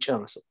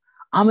እንዳንጨርሰው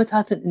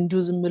አመታትን እንዲሁ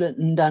ዝም ብለን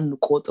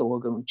እንዳንቆጥር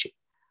ወገኖቼ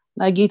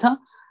እና ጌታ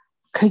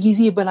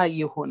ከጊዜ በላይ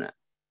የሆነ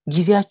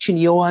ጊዜያችን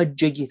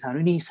የዋጀ ጌታ ነው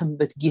እኔ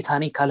ሰንበት ጌታ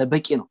ነኝ ካለ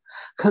በቂ ነው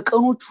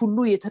ከቀኖች ሁሉ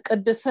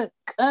የተቀደሰ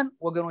ቀን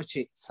ወገኖቼ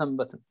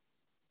ሰንበት ነው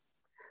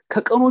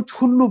ከቀኖች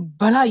ሁሉ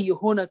በላይ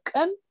የሆነ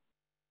ቀን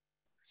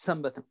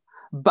ሰንበት ነው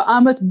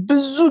በአመት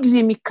ብዙ ጊዜ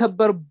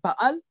የሚከበር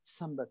በዓል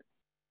ሰንበት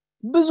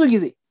ብዙ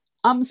ጊዜ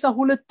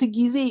 52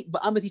 ጊዜ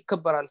በአመት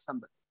ይከበራል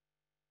ሰንበት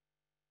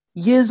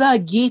የዛ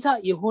ጌታ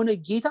የሆነ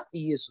ጌታ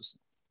ኢየሱስ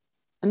ነው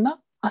እና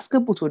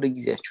አስገቡት ወደ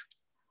ጊዜያችሁ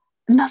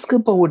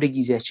እናስገባው ወደ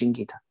ጊዜያችን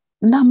ጌታ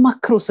እና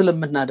ማክሮ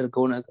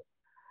ስለምናደርገው ነገር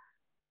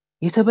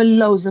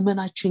የተበላው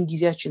ዘመናችን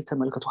ጊዜያችን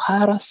ተመልከቱ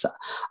 24 ሰዓት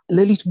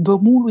ሌሊት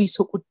በሙሉ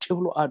ይሰው ቁጭ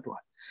ብሎ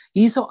አድሯል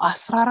ይሰው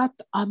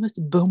 14 አመት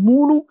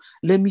በሙሉ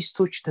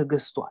ለሚስቶች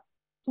ተገዝቷል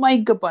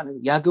ማይገባ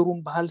ነገር ያገሩን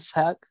ባህል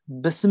ሳያቅ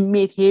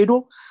በስሜት ሄዶ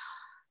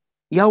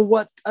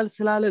ያዋጣል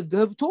ስላለ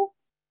ገብቶ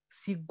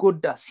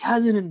ሲጎዳ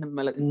ሲያዝን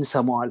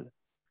እንሰማዋለን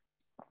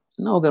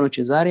እና ወገኖቼ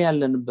ዛሬ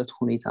ያለንበት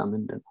ሁኔታ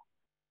ምንድነው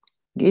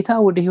ጌታ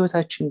ወደ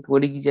ህይወታችን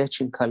ወደ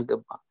ጊዜያችን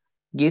ካልገባ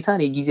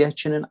ጌታን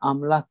የጊዜያችንን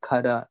አምላክ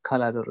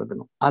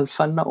ካላደረግነው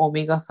አልፋና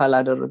ኦሜጋ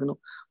ካላደረግነው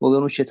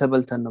ወገኖቼ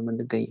ተበልተን ነው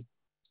የምንገኘው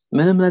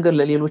ምንም ነገር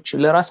ለሌሎች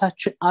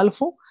ለራሳችን አልፎ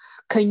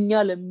ከኛ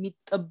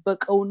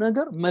ለሚጠበቀው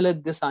ነገር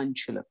መለገስ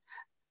አንችልም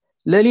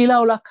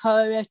ለሌላው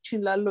ለአካባቢያችን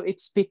ላለው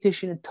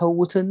ኤክስፔክቴሽን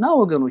ተውትና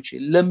ወገኖቼ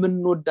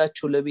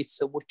ለምንወዳቸው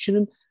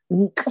ለቤተሰቦችንም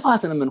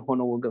እንቅፋት ነው ምን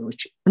ሆነው ወገኖቼ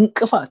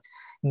እንቅፋት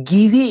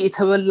ጊዜ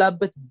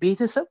የተበላበት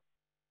ቤተሰብ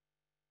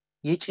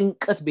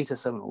የጭንቀት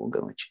ቤተሰብ ነው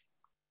ወገኖቼ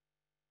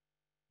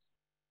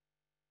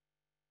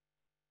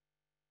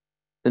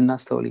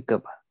እናስተውል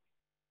ይገባል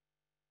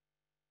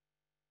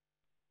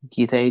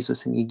ጌታ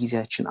ኢየሱስን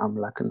የጊዜያችን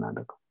አምላክ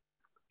እናደርገው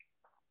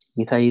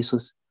ጌታ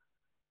ኢየሱስ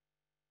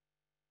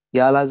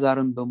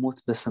ያላዛርን በሞት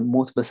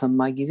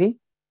በሰማ ጊዜ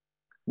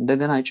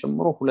እንደገና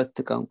ጨምሮ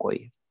 2 ቀን ቆየ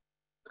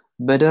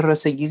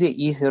በደረሰ ጊዜ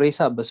ይህ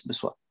ሬሳ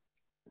በስብሷል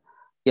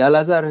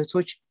ያላዛር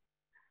እህቶች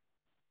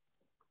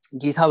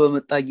ጌታ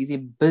በመጣ ጊዜ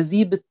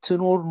በዚህ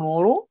ብትኖር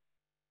ኖሮ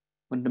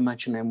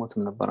ወንድማችን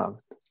አይሞትም ነበር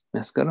አሉት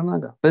ያስገርም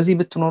ነገር በዚህ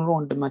ብትኖር ኖሮ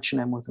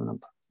ወንድማችን አይሞትም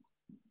ነበር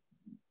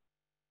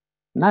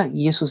እና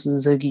ኢየሱስ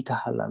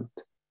ዘግይተሃል አሉት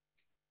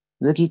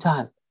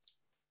ዘግይተሃል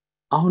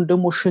አሁን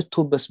ደግሞ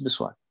ሸቶ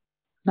በስብሷል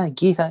እና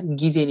ጌታ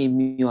ጊዜን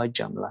የሚዋጅ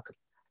አምላክ ነው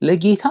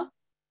ለጌታ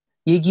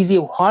የጊዜ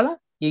ኋላ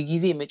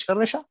የጊዜ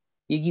መጨረሻ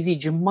የጊዜ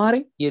ጅማሬ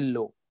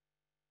የለውም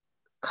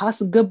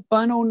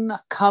ካስገባነውና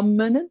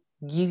ካመንን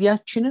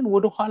ጊዜያችንን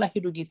ወደ ኋላ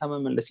ሄዶ ጌታ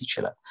መመለስ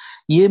ይችላል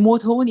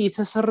የሞተውን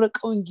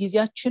የተሰረቀውን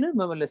ጊዜያችንን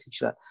መመለስ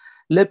ይችላል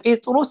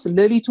ለጴጥሮስ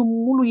ሌሊቱን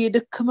ሙሉ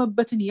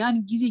የደከመበትን ያን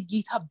ጊዜ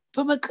ጌታ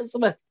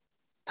በመቅጽበት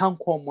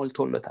ታንኳው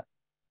ሞልቶለታል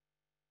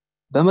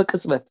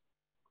በመቅጽበት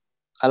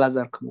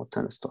አላዛር ከሞት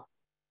ተነስቷል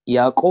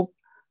ያዕቆብ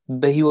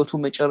በህይወቱ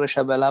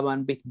መጨረሻ በላባን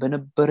ቤት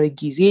በነበረ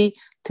ጊዜ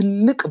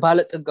ትልቅ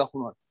ባለጠጋ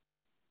ሆኗል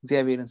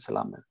እግዚአብሔርን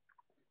ሰላምን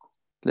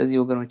ስለዚህ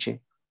ወገኖቼ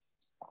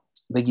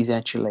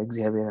በጊዜያችን ላይ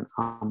እግዚአብሔርን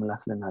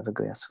አምላክ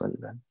ልናደርገው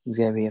ያስፈልጋል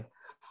እግዚአብሔር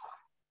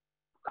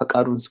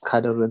ፈቃዱን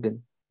ካደረግን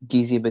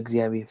ጊዜ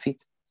በእግዚአብሔር ፊት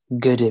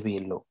ገደብ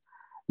የለው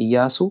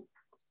ኢያሱ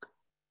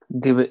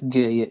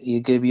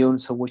የገቢውን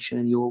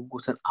ሰዎችን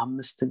የወጉትን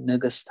 5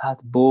 ነገስታት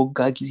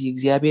በወጋ ጊዜ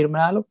እግዚአብሔር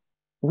ምን አለው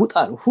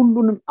ውጣል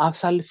ሁሉንም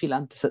አብሳልፌ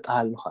ላንተ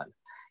ሰጣለሁ አለ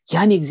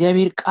ያን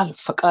እግዚአብሔር ቃል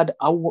ፈቃድ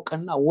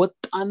አወቀና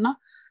ወጣና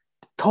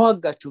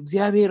ተዋጋቸው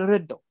እግዚአብሔር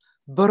ረዳው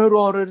በረዶ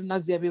አወረደና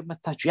እግዚአብሔር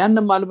መታቸው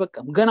ያንንም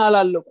አልበቃም ገና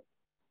አላለቁ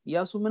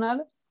ኢያሱ ምን አለ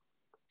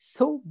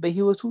ሰው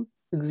በህይወቱ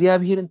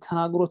እግዚአብሔርን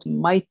ተናግሮት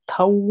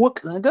ማይታወቅ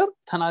ነገር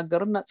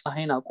ተናገርና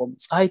ፀሐይን አቆመ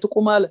ፀሐይ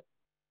ትቆም አለ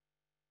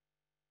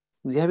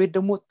እግዚአብሔር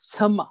ደግሞ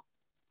ሰማ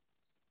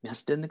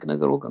የሚያስደንቅ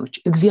ነገር ወገኖች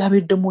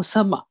እግዚአብሔር ደግሞ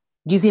ሰማ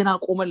ጊዜን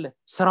አቆመለት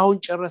ስራውን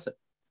ጨረሰ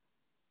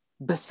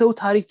በሰው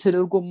ታሪክ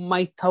ተደርጎ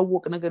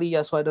ማይታወቅ ነገር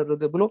ኢያሱ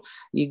አደረገ ብሎ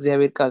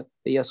የእግዚአብሔር ቃል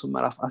ኢያሱ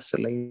ምዕራፍ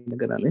 10 ላይ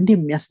ነገራል እንዴ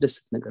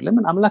የሚያስደስት ነገር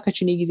ለምን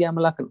አምላካችን የጊዜ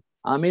አምላክ ነው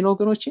አሜን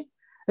ወገኖቼ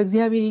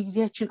እግዚአብሔር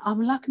የጊዜያችን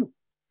አምላክ ነው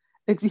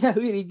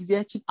እግዚአብሔር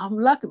የጊዜያችን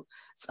አምላክ ነው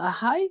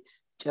ፀሐይ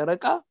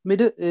ጨረቃ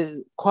ምድር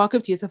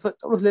ከዋክብት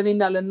የተፈጠሩት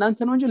ለኔና ለእናንተ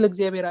ነው እንጂ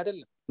ለእግዚአብሔር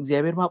አይደለም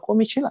እግዚአብሔር ማቆም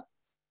ይችላል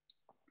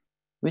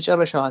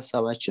መጨረሻው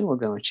ሐሳባችን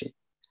ወገኖቼ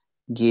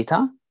ጌታ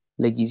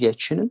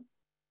ለጊዜያችን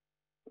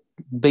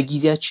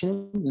በጊዜያችን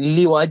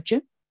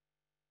ሊዋጀን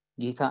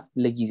ጌታ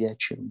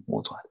ለጊዜያችን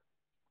ሞቷል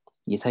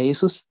ጌታ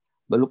ኢየሱስ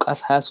በሉቃስ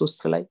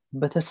 23 ላይ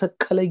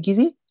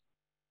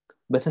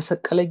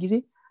በተሰቀለ ጊዜ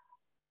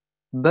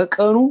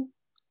በቀኑ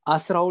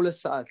 12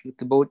 ሰዓት ልክ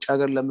በውጭ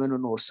ሀገር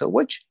ለምንኖር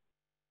ሰዎች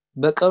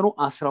በቀኑ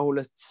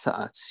 12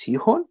 ሰዓት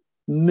ሲሆን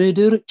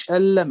ምድር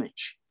ጨለመች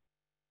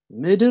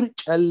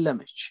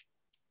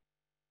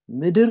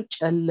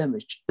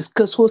እስከ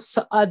 3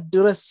 ሰዓት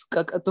ድረስ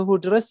ከቀጥሩ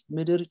ድረስ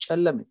ምድር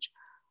ጨለመች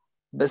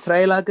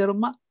በእስራኤል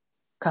ሀገርማ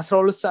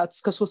ከ12 ሰዓት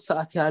እስከ 3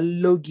 ሰዓት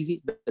ያለው ጊዜ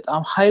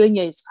በጣም ኃይለኛ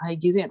የፀሐይ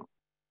ጊዜ ነው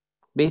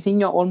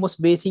በየትኛው ኦልሞስት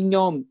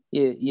በየትኛው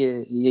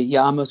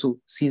የዓመቱ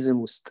ሲዝን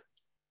ውስጥ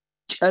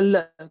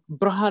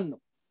ብርሃን ነው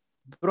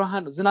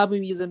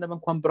ዝናብም እየዘነበ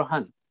እንኳን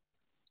ብርሃን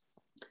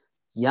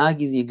ያ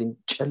ጊዜ ግን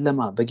ጨለማ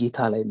በጌታ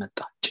ላይ መጣ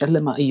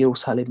ጨለማ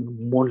ኢየሩሳሌምን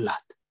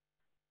ሞላት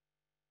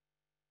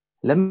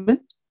ለምን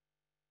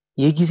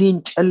የጊዜን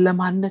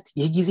ጨለማነት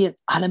የጊዜን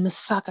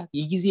አለመሳካት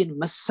የጊዜን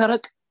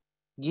መሰረቅ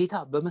ጌታ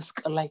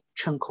በመስቀል ላይ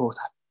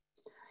ቸንክሮታል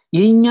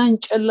የኛን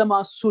ጨለማ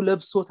እሱ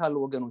ለብሶታል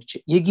ወገኖቼ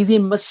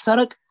የጊዜን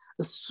መሰረቅ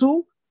እሱ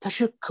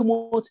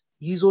ተሸክሞት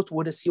ይዞት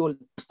ወደ ሲኦል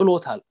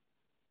ጥሎታል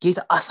ጌታ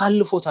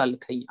አሳልፎታል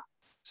ከኛ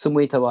ስሙ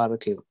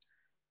የተባረከ ይሁን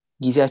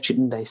ጊዜያችን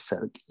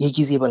እንዳይሰረቅ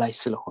የጊዜ በላይ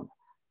ስለሆነ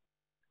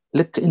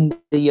ልክ እንደ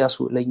ኢያሱ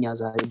ለኛ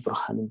ዛሬ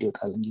ብርሃን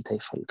እንዲወጣልን ጌታ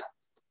ይፈልጋል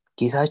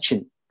ጌታችን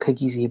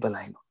ከጊዜ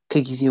በላይ ነው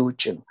ከጊዜ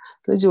ውጭ ነው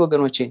ስለዚህ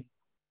ወገኖቼ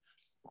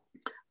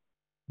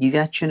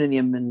ጊዜያችንን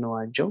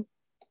የምንዋጀው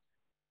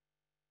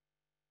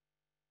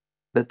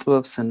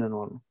በጥበብ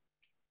ስንኖር ነው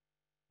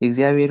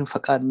የእግዚአብሔርን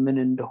ፈቃድ ምን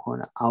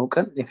እንደሆነ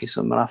አውቀን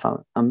ኤፌሶን ምዕራፍ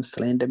 5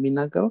 ላይ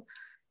እንደሚናገረው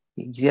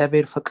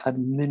የእግዚአብሔር ፈቃድ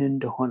ምን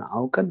እንደሆነ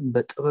አውቀን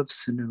በጥበብ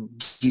ስንኖር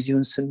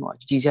ጊዜውን ስንዋጅ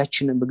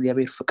ጊዜያችንን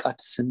በእግዚአብሔር ፈቃድ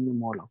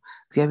ስንሞላው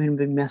እግዚአብሔርን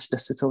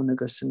በሚያስደስተው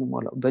ነገር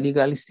ስንሞላው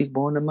በሌጋሊስቲክ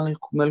በሆነ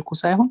መልኩ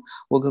ሳይሆን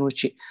ወገኖቼ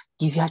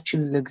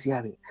ጊዜያችንን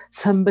ለእግዚአብሔር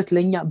ሰንበት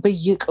ለኛ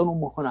በየቀኑ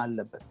መሆን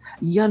አለበት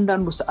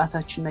እያንዳንዱ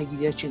ሰዓታችንና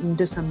ጊዜያችን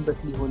እንደ ሰንበት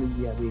ሊሆን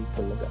እግዚአብሔር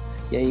ይፈልጋል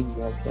ያ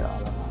የእግዚአብሔር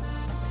ዓላማ ነው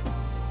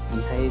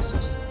ጌታ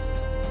ኢየሱስ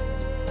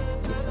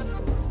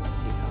የሰንበት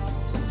ጌታ ነው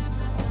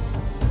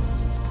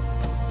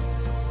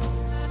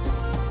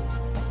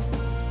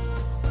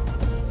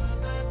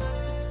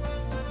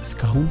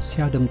እስካሁን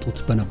ሲያደምጡት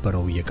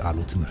በነበረው የቃሉ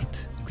ትምህርት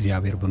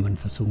እግዚአብሔር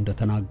በመንፈሱ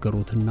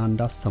እንደተናገሩትና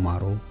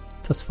እንዳስተማረው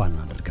ተስፋ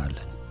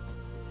እናደርጋለን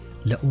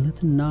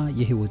ለእውነትና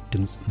የሕይወት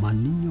ድምጽ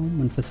ማንኛውም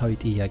መንፈሳዊ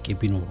ጥያቄ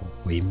ቢኖሩ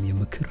ወይም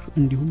የምክር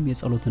እንዲሁም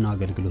የጸሎትን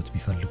አገልግሎት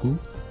ቢፈልጉ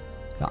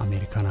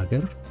ለአሜሪካን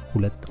ሀገር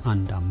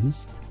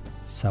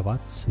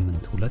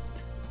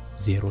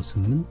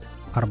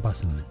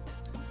 215-782-0848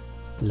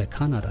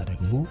 ለካናዳ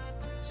ደግሞ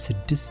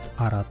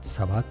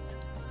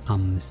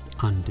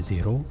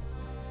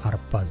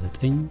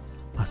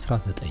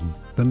 647-510-4919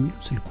 በሚሉ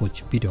ስልኮች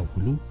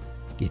ቢደውሉ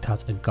ጌታ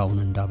ጸጋውን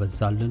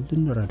እንዳበዛልን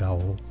ልንረዳው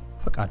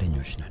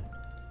ፈቃደኞች ነን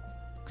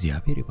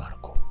እግዚአብሔር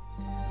ይባርኮ